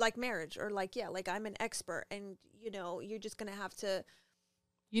gonna like marriage or like, yeah, like I'm an expert and you know, you're just gonna have to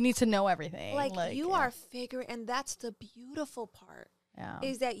You need to know everything. like you yeah. are figuring, and that's the beautiful part Yeah.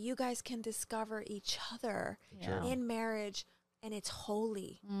 is that you guys can discover each other Yeah. in marriage and it's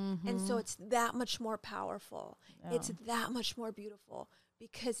holy. Mm-hmm. And so it's that much more powerful. Yeah. It's that much more beautiful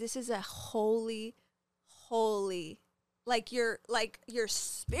because this is a holy, like your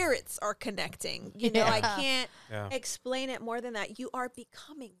spirits are connecting. You know, I Yeah. can't Yeah. explain it more than that. You are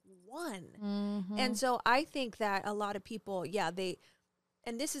becoming one. Mm-hmm. And so I think that a lot of people,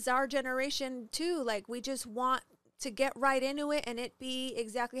 and this is our generation too, like we just want to get right into it and it be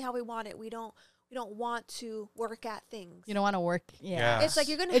exactly how we want it. We don't want to work at things. You don't want to work. Yeah. Yeah. It's like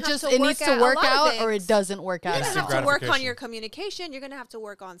you're going to have to it work needs at to work a lot of out or it things. doesn't work out. You're going to at have all. to work on gratification. your communication. You're going to have to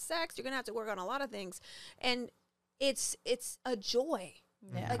work on sex. You're going to have to work on a lot of things. And it's a joy.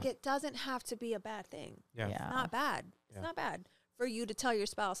 Yeah. Like it doesn't have to be a bad thing. Yeah. Yeah. It's not bad. It's Yeah. not bad for you to tell your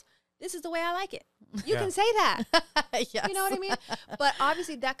spouse, this is the way I like it. You Yeah. can say that. Yes. You know what I mean? But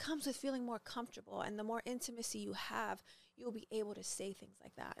obviously that comes with feeling more comfortable, and the more intimacy you have, you'll be able to say things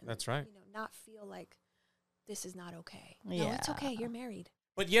like that. And, That's right. You know, not feel like this is not okay. No, Yeah. it's okay. You're married.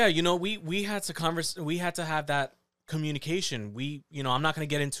 But yeah, you know, we had to we had to have that communication. I'm not going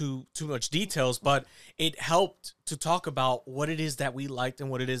to get into too much details, but it helped to talk about what it is that we liked and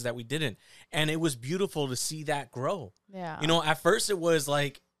what it is that we didn't. And it was beautiful to see that grow. Yeah. You know, at first it was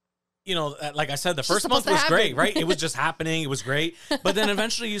like, you know, like I said, the first supposed month to was great, happen. right? It was just happening. It was great. But then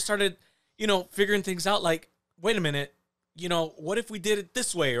eventually you started, you know, figuring things out like, wait a minute, you know, what if we did it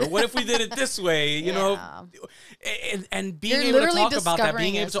this way? Or what if we did it this way? You know, and being You're able to literally talk about that,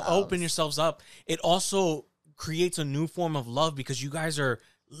 being able discovering to open yourselves. yourselves up, it also creates a new form of love because you guys are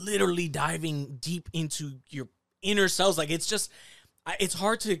literally diving deep into your inner selves. Like it's just, it's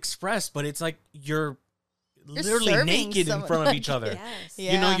hard to express, but it's like you're literally serving naked in someone. front of each other. Yes.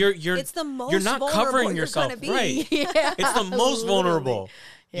 Yeah. You know, you're It's the most you're not vulnerable covering you're yourself, gonna be. right? Yeah. It's the most Literally. vulnerable.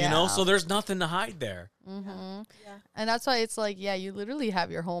 You know, Yeah. so there's nothing to hide there. Mm-hmm. Yeah. And that's why it's like, yeah, you literally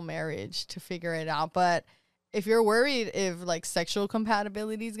have your whole marriage to figure it out. But if you're worried if like sexual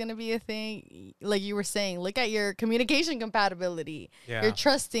compatibility is going to be a thing, like you were saying, look at your communication compatibility. Yeah. You're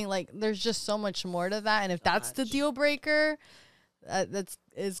trusting, like there's just so much more to that. And if that's the much. deal breaker,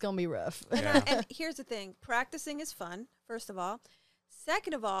 it's going to be rough. Yeah. And here's the thing. Practicing is fun, first of all.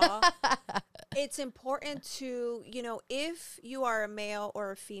 Second of all, it's important to, you know, if you are a male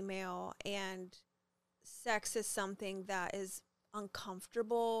or a female and sex is something that is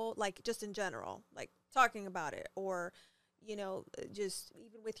uncomfortable, like just in general, like talking about it, or, you know, just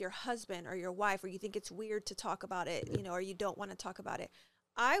even with your husband or your wife, or you think it's weird to talk about it, you know, or you don't want to talk about it,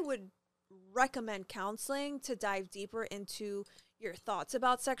 I would recommend counseling to dive deeper into your thoughts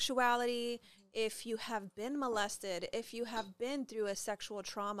about sexuality. If you have been molested, if you have been through a sexual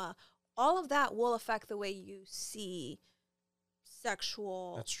trauma, all of that will affect the way you see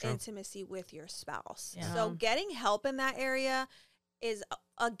sexual That's true. intimacy with your spouse. Yeah. So getting help in that area is,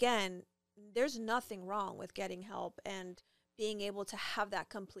 again, there's nothing wrong with getting help and being able to have that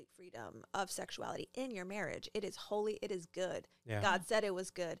complete freedom of sexuality in your marriage. It is holy. It is good. Yeah. God said it was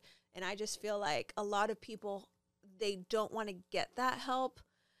good. And I just feel like a lot of people, they don't want to get that help.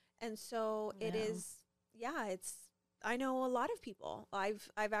 And so it Yeah. is, I know a lot of people. I've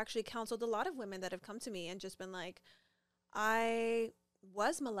actually counseled a lot of women that have come to me and just been like, I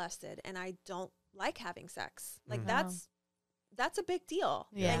was molested and I don't like having sex. Like Mhm. that's a big deal.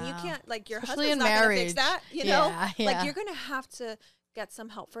 And you Yeah. can't, like, your Especially husband's in not going to fix marriage. that, you know? Yeah, Like, yeah. you're going to have to get some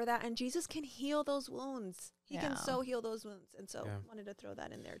help for that. And Jesus can heal those wounds. He can so heal those wounds. And so wanted to throw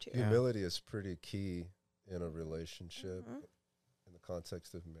that in there too. Humility is pretty key in a relationship, in the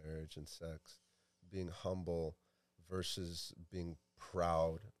context of marriage and sex. Being humble versus being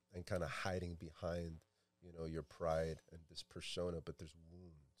proud and kind of hiding behind, you know, your pride and this persona, but there's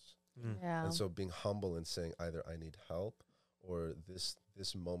wounds. Yeah. And so being humble and saying either I need help or this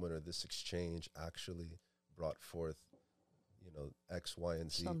moment or this exchange actually brought forth, you know, X, Y, and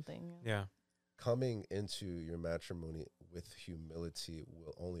Z. Something. Yeah. Coming into your matrimony with humility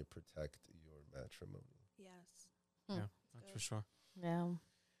will only protect your matrimony. Yes. Yeah, that's for sure. Yeah.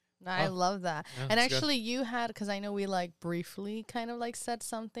 No, I love that. Yeah, and that's actually you had, because I know we like briefly kind of like said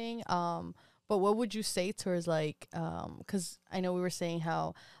something, but what would you say towards like, because I know we were saying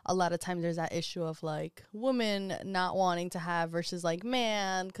how a lot of times there's that issue of like women not wanting to have versus like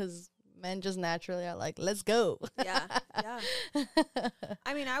man, because men just naturally are like, let's go. Yeah.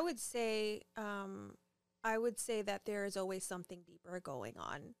 I mean, I would say that there is always something deeper going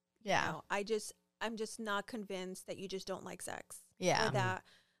on. Yeah. You know, I'm just not convinced that you just don't like sex. Yeah. Or that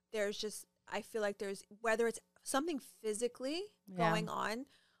there's just, I feel like there's, whether it's something physically going on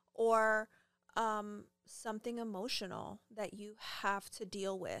or something emotional that you have to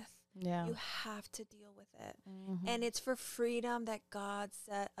deal with. Yeah. You have to deal with it. And it's for freedom that God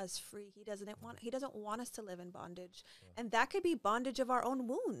set us free. He doesn't want us to live in bondage. And that could be bondage of our own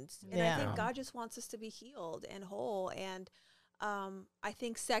wounds. And I think God just wants us to be healed and whole. And I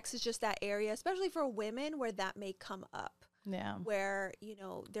think sex is just that area, especially for women, where that may come up. Yeah. Where, you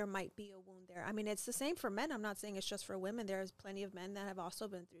know, there might be a wound there. I mean, it's the same for men. I'm not saying it's just for women. There's plenty of men that have also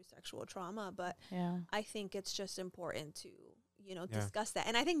been through sexual trauma, but I think it's just important to, you know, discuss that.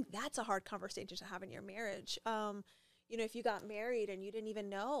 And I think that's a hard conversation to have in your marriage. You know, if you got married and you didn't even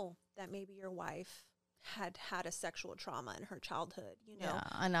know that maybe your wife had a sexual trauma in her childhood, you know. Yeah,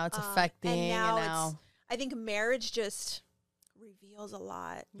 and now it's affecting. And now I think marriage just reveals a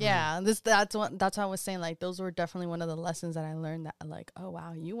lot. Yeah, that's what I was saying. Like, those were definitely one of the lessons that I learned, that like, oh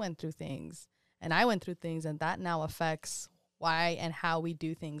wow, you went through things and I went through things, and that now affects why and how we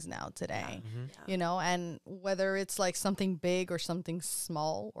do things now today. You know, and whether it's like something big or something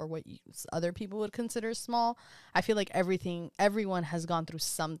small, or what other people would consider small, I feel like everyone has gone through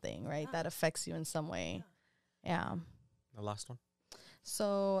something, right, that affects you in some way. The last one.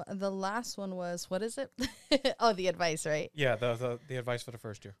 So the last one was, what is it? Oh, the advice, right? Yeah, the advice for the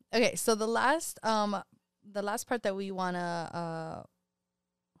first year. Okay, so the last part that we wanna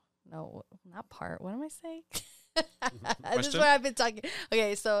no, not part. What am I saying? This is what I've been talking.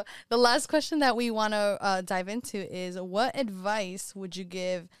 Okay, so the last question that we wanna dive into is, what advice would you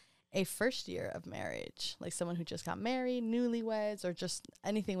give a first year of marriage, like someone who just got married, newlyweds, or just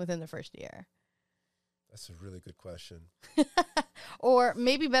anything within the first year? That's a really good question. Or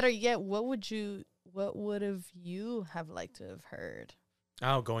maybe better yet, what would you have liked to have heard?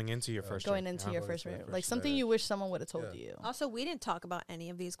 Oh, going into your first going into your first marriage. Like something you wish someone would have told you. Also, we didn't talk about any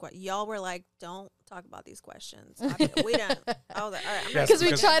of these questions. Y'all were like, don't talk about these questions. We didn't. I was like, all right. Because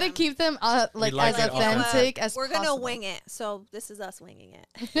we try to keep them like as authentic as we're possible. We're going to wing it. So this is us winging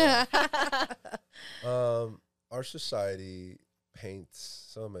it. Our society paints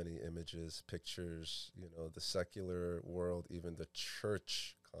so many images, pictures, you know, the secular world, even the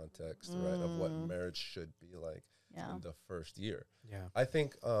church context, right, of what marriage should be like in the first year. I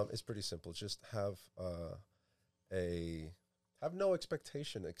think it's pretty simple. Just have no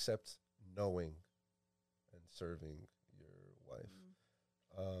expectation except knowing and serving your wife.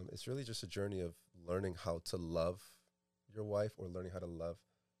 It's really just a journey of learning how to love your wife, or learning how to love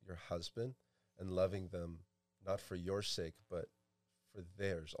your husband, and loving them not for your sake, but for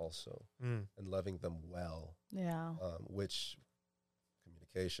theirs also, and loving them well. Which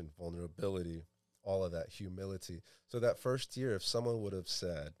communication, vulnerability, all of that, humility. So that first year, if someone would have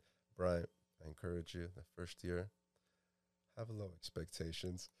said, Bryant, I encourage you, the first year, have low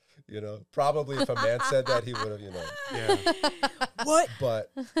expectations. You know, probably if a man said that, he would have, you know. What?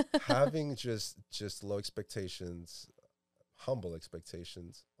 But having just low expectations, humble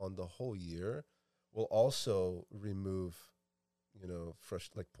expectations on the whole year will also remove, you know,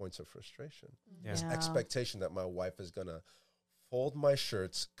 like points of frustration. This expectation that my wife is going to fold my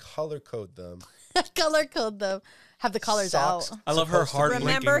shirts, color code them, have the colors out. I love her heart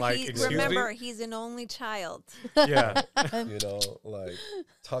blinking. Remember, he's an only child. You know, like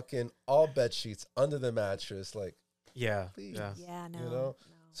tuck in all bed sheets under the mattress, like please. No. You know,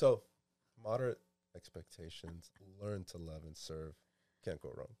 so moderate expectations. Learn to love and serve. Can't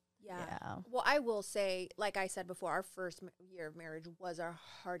go wrong. Yeah. Well, I will say, like I said before, our first year of marriage was our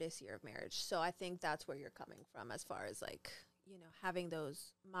hardest year of marriage. So I think that's where you're coming from, as far as like, having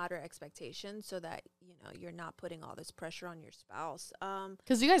those moderate expectations so that, you're not putting all this pressure on your spouse.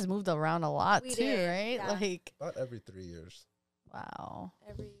 Because you guys moved around a lot We too, did, right? yeah. Like, About every 3 years. wow.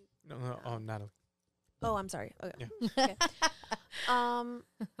 No, oh, Natalie. Oh, I'm sorry. Okay. Yeah. Okay.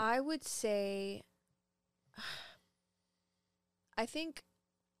 I would say, I think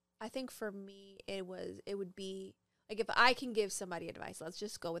for me, it would be like, if I can give somebody advice, let's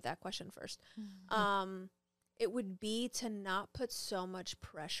just go with that question first. It would be to not put so much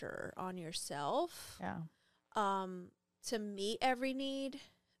pressure on yourself. Yeah. To meet every need.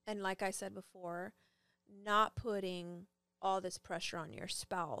 And like I said before, not putting all this pressure on your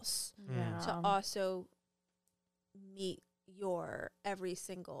spouse Yeah. to also meet your every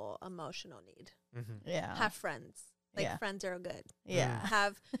single emotional need. Yeah. Have friends. Like, Yeah. friends are good. Yeah.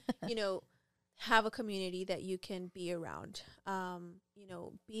 Have, have a community that you can be around.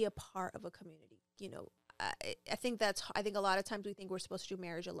 Be a part of a community. I think a lot of times we think we're supposed to do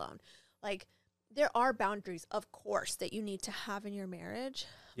marriage alone. Like, there are boundaries, of course, that you need to have in your marriage.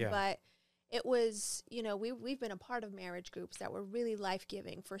 Yeah. But it was, we've been a part of marriage groups that were really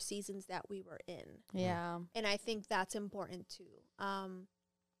life-giving for seasons that we were in. Yeah. And I think that's important too.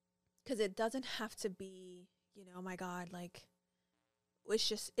 Because it doesn't have to be, oh my God, like,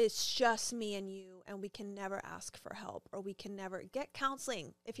 it's just me and you, and we can never ask for help, or we can never get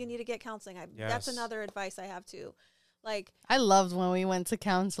counseling. If you need to get counseling, that's another advice I have too. Like, I loved when we went to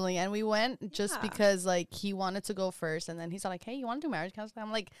counseling, and we went just Yeah. because like he wanted to go first, and then he's like, "Hey, you want to do marriage counseling?"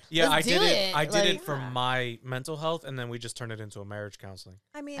 I'm like, Yeah, "Let's I did do it. I did it Like, for Yeah. my mental health, and then we just turned it into a marriage counseling.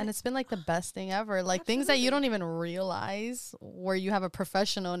 I mean, and it's been like the best thing ever. Like things that you Absolutely. don't even realize, where you have a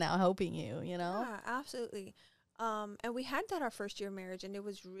professional now helping you. You know? yeah, absolutely. And we had that our first year of marriage, and it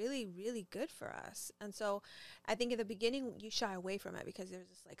was really, really good for us. And so I think in the beginning you shy away from it because there's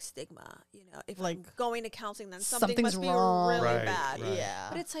this like stigma, if I'm Like, going to counseling, then something something's must be wrong. really Right, bad. right. Yeah.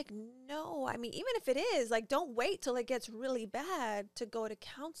 But it's like, no, I mean, even if it is, like, don't wait till it gets really bad to go to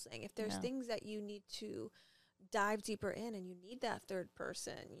counseling. If there's Yeah. things that you need to dive deeper in and you need that third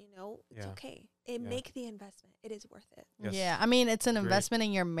person, it's Yeah. okay. Yeah. Make the investment. It is worth it. Yes. Yeah, I mean, it's an Agreed. investment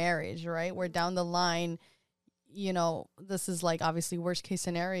in your marriage, right? Where down the line, this is like obviously worst case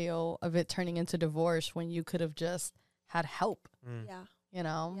scenario of it turning into divorce when you could have just had help, Mm. Yeah. you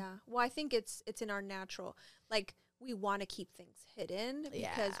know? Yeah. Well, I think it's in our natural, like, we want to keep things hidden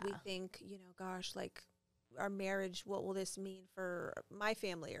because we Yeah. think, gosh, like, our marriage, what will this mean for my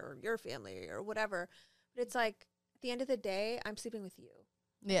family or your family or whatever? But it's like, at the end of the day, I'm sleeping with you.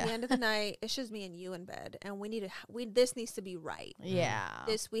 At the Yeah. end of the night, it's just me and you in bed, and this needs to be right. Yeah.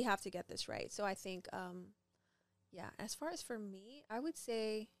 We have to get this right. So I think, as far as for me, I would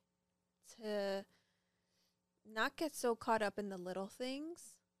say to not get so caught up in the little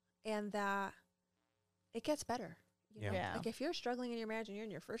things, and that it gets better. You know? Yeah. Like, if you're struggling in your marriage and you're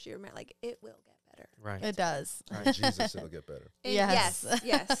in your first year of marriage, like, it will get better. Right. It does. Right, Jesus, it'll get better. And Yes.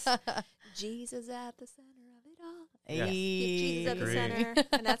 yes. Jesus at the center of it all. Yeah. Keep Jesus at the Agreed. center.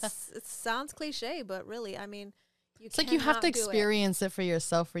 And it sounds cliche, but really, I mean, It's like you have to cannot do it. experience it for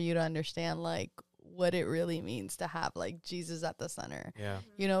yourself for you to understand like what it really means to have like Jesus at the center.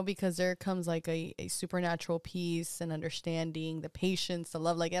 Yeah. Because there comes like a supernatural peace and understanding, the patience, the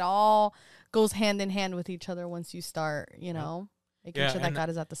love, like it all goes hand in hand with each other once you start, making Yeah, sure that and- God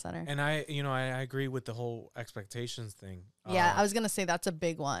is at the center. And I agree with the whole expectations thing. Yeah, I was going to say that's a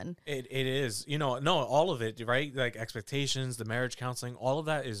big one. It is, no, all of it, right? Like expectations, the marriage counseling, all of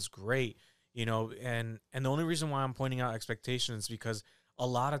that is great, and the only reason why I'm pointing out expectations is because a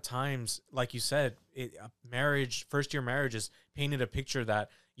lot of times, like you said, first year marriage is painted a picture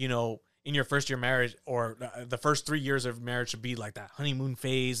that, in your first year marriage or the first 3 years of marriage should be like that honeymoon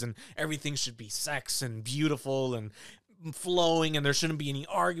phase and everything should be sex and beautiful and flowing and there shouldn't be any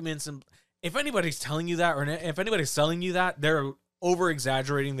arguments. And if anybody's telling you that, or if anybody's selling you that, they're over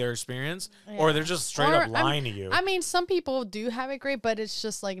exaggerating their experience, or they're just straight up lying to you. I mean, some people do have it great, but it's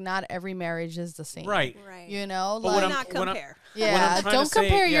just like not every marriage is the same. Right. Right. Like, what I'm- not compare. yeah, trying to don't say-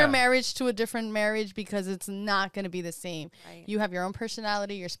 compare your yeah. marriage to a different marriage because it's not going to be the same. Right. You have your own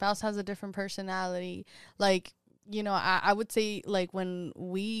personality. Your spouse has a different personality. Like, I would say like when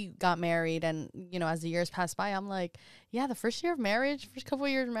we got married and, as the years passed by, I'm like, yeah, the first couple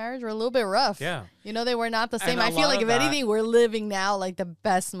of years of marriage were a little bit rough. Yeah. They were not the same. And a I feel lot like of if that- anything, we're living now like the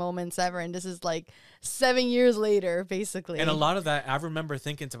best moments ever. And this is like 7 years later, basically. And a lot of that, I remember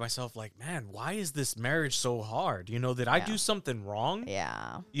thinking to myself, like, man, why is this marriage so hard? Did I do something wrong?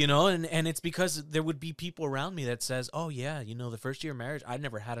 Yeah. And it's because there would be people around me that says, oh, yeah, the first year of marriage, I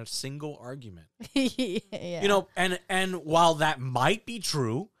never had a single argument. Yeah. And while that might be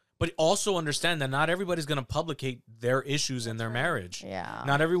true, But also understand that not everybody's going to publicate their issues in their marriage. Yeah.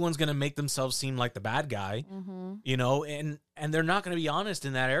 Not everyone's going to make themselves seem like the bad guy, you know, and they're not going to be honest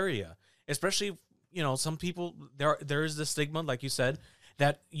in that area. Especially, you know, some people, there is the stigma, like you said,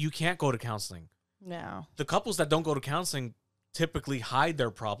 that you can't go to counseling. Yeah. The couples that don't go to counseling typically hide their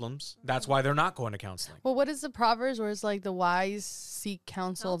problems. That's why they're not going to counseling. Well, what is the Proverbs where it's like the wise seek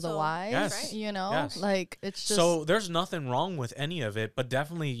counsel of the wise? Yes. You know, Yes. like it's just. So there's nothing wrong with any of it, but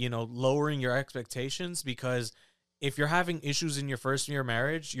definitely, you know, lowering your expectations, because if you're having issues in your first year of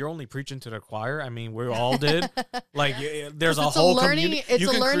marriage, you're only preaching to the choir. I mean, we all did. Like, there's a whole community. It's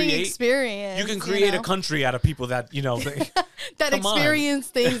a learning experience. You can create a country out of people that, you know, that experience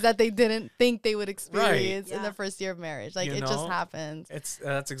things that they didn't think they would experience Right. in the first year of marriage. Like, You it just know, happens.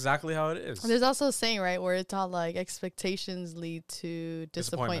 That's exactly how it is. There's also a saying, right, where it's all like expectations lead to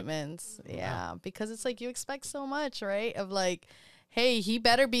disappointments. Yeah, because it's like you expect so much, right? Of like, hey, he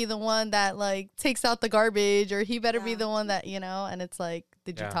better be the one that like takes out the garbage, or he better be the one that, you know, and it's like,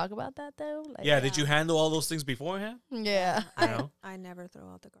 did you talk about that though? Like, Did you handle all those things beforehand? Yeah. I never throw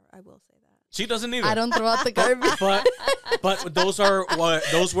out the garbage. I will say that. She doesn't either. I don't throw out the garbage. but those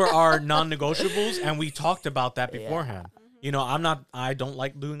were our non-negotiables, and we talked about that beforehand. You know, I don't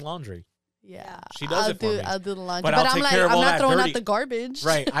like doing laundry. Yeah, she does it for me. I'll do the laundry, But but I'll I'm take like, care of I'm all not that throwing dirty- out the garbage.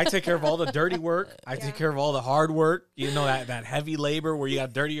 Right. I take care of all the dirty work. I take care of all the hard work. You know, that heavy labor where you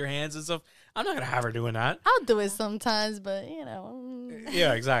got dirty your hands and stuff. I'm not gonna have her doing that. I'll do it sometimes, but you know.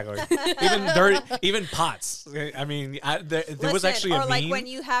 Yeah, exactly. even pots. I mean, there was actually a or like meme. when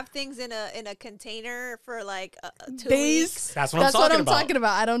you have things in a container for like 2 Days. weeks. That's what I'm talking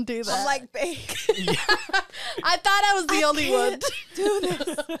about. I don't do that. I'm like, babe, I thought I was the only one. do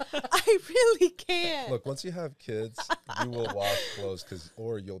this. I really can't. Look, once you have kids, you will wash clothes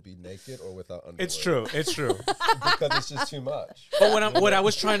or you'll be naked or without underwear. It's true. It's true. Because it's just too much. But what I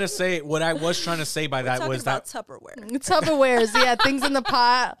was trying to say by that was that Tupperware. Tupperwares, yeah, things in the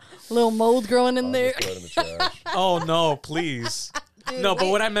pot, little mold growing in there. Just throw it in the trash. Oh no, please. Dude, No, but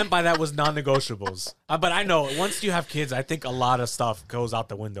what I meant by that was non-negotiables. But I know once you have kids, I think a lot of stuff goes out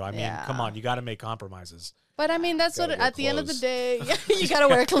the window. I mean, come on, you got to make compromises. But I mean, that's what Gotta wear at the end of the clothes. day, you gotta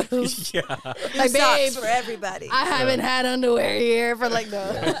wear clothes. Yeah. Like, babe, for everybody. I haven't had underwear here for like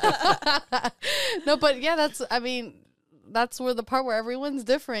no, but yeah, that's where the part where everyone's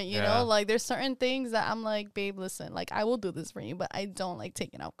different, you know? Like, there's certain things that I'm like, babe, listen, like, I will do this for you, but I don't like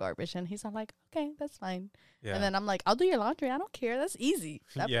taking out garbage. And he's all like, okay, that's fine. Yeah. And then I'm like, I'll do your laundry. I don't care. That's easy.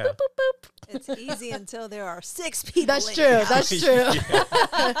 That Yeah. boop, boop, boop. It's easy until there are 6 people. That's in true. your house.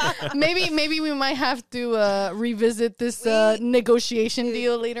 That's true. maybe we might have to revisit this negotiation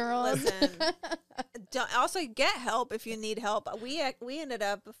deal later on. Listen, also get help if you need help. We ended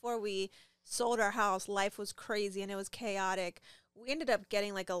up, before we sold our house, life was crazy and it was chaotic. We ended up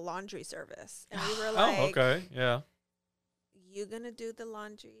getting like a laundry service, and we were like, Oh, okay. Yeah. you're gonna do the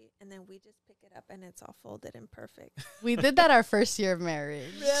laundry, and then we just pick it up and it's all folded and perfect. We did that our first year of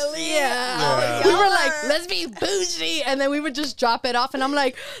marriage. Really? Yeah. We were like, let's be bougie. And then we would just drop it off. And I'm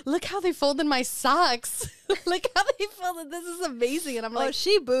like, look how they folded my socks. Look how they folded. This is amazing. And I'm like,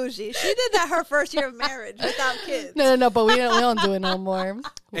 She bougie. She did that her first year of marriage without kids. no, but we don't do it no more.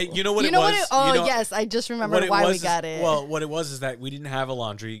 Hey, you know what it know was? what? Yes, I just remembered why we got it. Well, what it was is that we didn't have a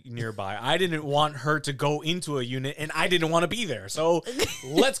laundry nearby. I didn't want her to go into a unit, and I didn't want to be there. So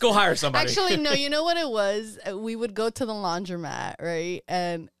let's go hire somebody. Actually, no, you know what it was? We would go to the laundromat, right?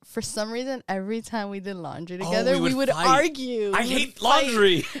 And for some reason, every time we did laundry together, we we would would fight. argue. I We would hate fight.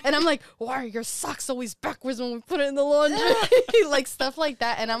 laundry. And I'm like, why are your socks always backwards when we put it in the laundry? Like stuff like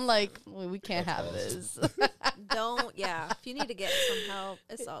that. And I'm like, we can't have this. If you need to get some help,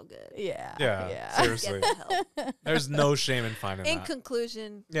 it's all good. Yeah, seriously. Get the help. There's no shame in finding In that.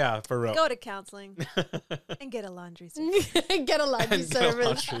 conclusion, Yeah, for real. go to counseling and get a laundry service. Get a laundry And get a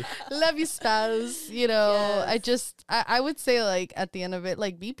service. laundry. Love your spouse. You know, Yes. I would say, like, at the end of it,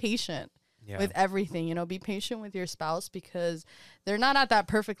 like, be patient. Yeah. With everything, you know, be patient with your spouse because they're not at that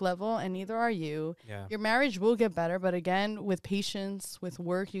perfect level and neither are you. Yeah. Your marriage will get better, but again, with patience, with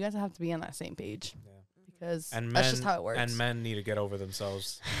work, you guys have to be on that same page because that's just how it works. And men need to get over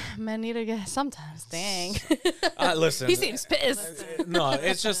themselves. Men need to get sometimes. Dang. Listen, He seems pissed. no,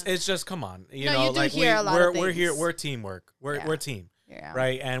 it's just come on. You No, know, you do like hear a lot of we're here, things. we're teamwork. We're team. Yeah.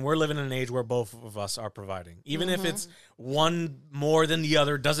 Right, and we're living in an age where both of us are providing. Even if Mm-hmm. it's one more than the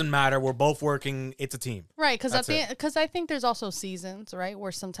other, doesn't matter. We're both working. It's a team. Right, because That's I think there's also seasons, right,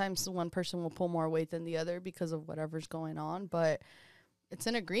 where sometimes one person will pull more weight than the other because of whatever's going on, but it's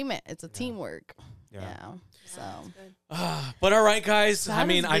an agreement. It's a teamwork. Yeah. Yeah. So But all right, guys. That I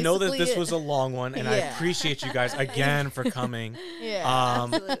mean, is I know that basically this it. was a long one, and I Yeah. appreciate you guys again for coming. Yeah.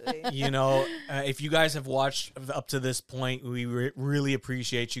 Absolutely. You know, if you guys have watched up to this point, we really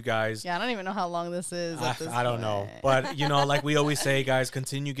appreciate you guys. Yeah, I don't even know how long this is. At this I don't know, point. but you know, like we always say, guys,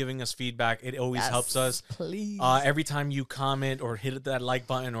 continue giving us feedback. It always helps us. Please. Every time you comment or hit that like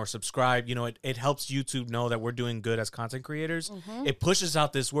button or subscribe, you know, it helps YouTube know that we're doing good as content creators. Mm-hmm. It pushes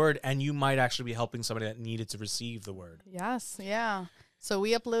out this word, and you might actually be helping somebody that needed to receive the word. Yes, yeah. So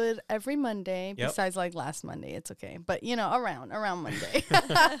we upload every Monday, Yep. besides like last Monday. It's okay. But, you know, around Monday.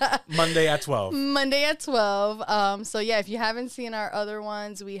 Monday at 12. Monday at 12. So, yeah, if you haven't seen our other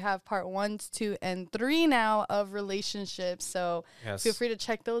ones, we have part 1, 2, and 3 now of relationships. So Yes. feel free to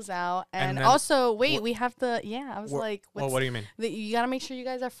check those out. And then- also, wait, Wh- we have to, I was like, Well, what do you mean? You got to make sure you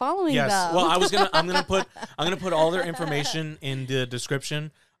guys are following Yes. them. Well, I'm gonna put all their information in the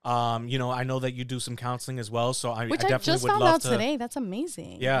description. You know, I know that you do some counseling as well, so I Which I definitely just would found love out to. today. That's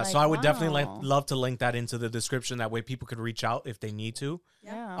amazing. Yeah, so I would definitely wow. love to link that into the description. That way, people could reach out if they need to.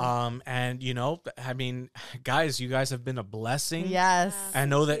 Yeah. And you know, I mean, guys, you guys have been a blessing. Yes. I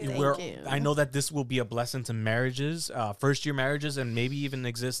know that Thank we're. you. I know that this will be a blessing to marriages, first year marriages, and maybe even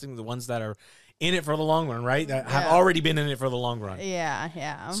existing the ones that are in it for the long run, right? That have Yeah. already been in it for the long run.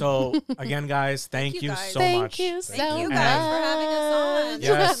 Yeah. So again, guys, thank you you guys. so Thank much. you so Thank you much. guys for having us on.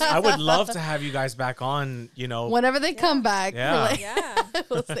 Yes, I would love to have you guys back on. You know, Whenever they come back. Yeah. we're like- Yeah.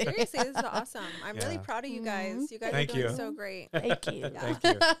 we'll see. Seriously, this is awesome. I'm really Yeah. proud of you guys. You guys Thank are doing you. so great. Thank you. thank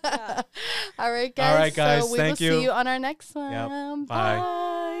you. Yeah. All right, guys. All right, guys, So we thank will you. see you on our next one. Yep.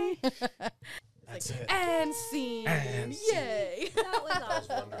 Bye. That's it. And scene. And scene. Yay. That was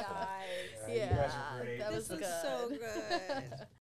awesome, wonderful. guys. Yeah, you guys are great. that This was was good. so good.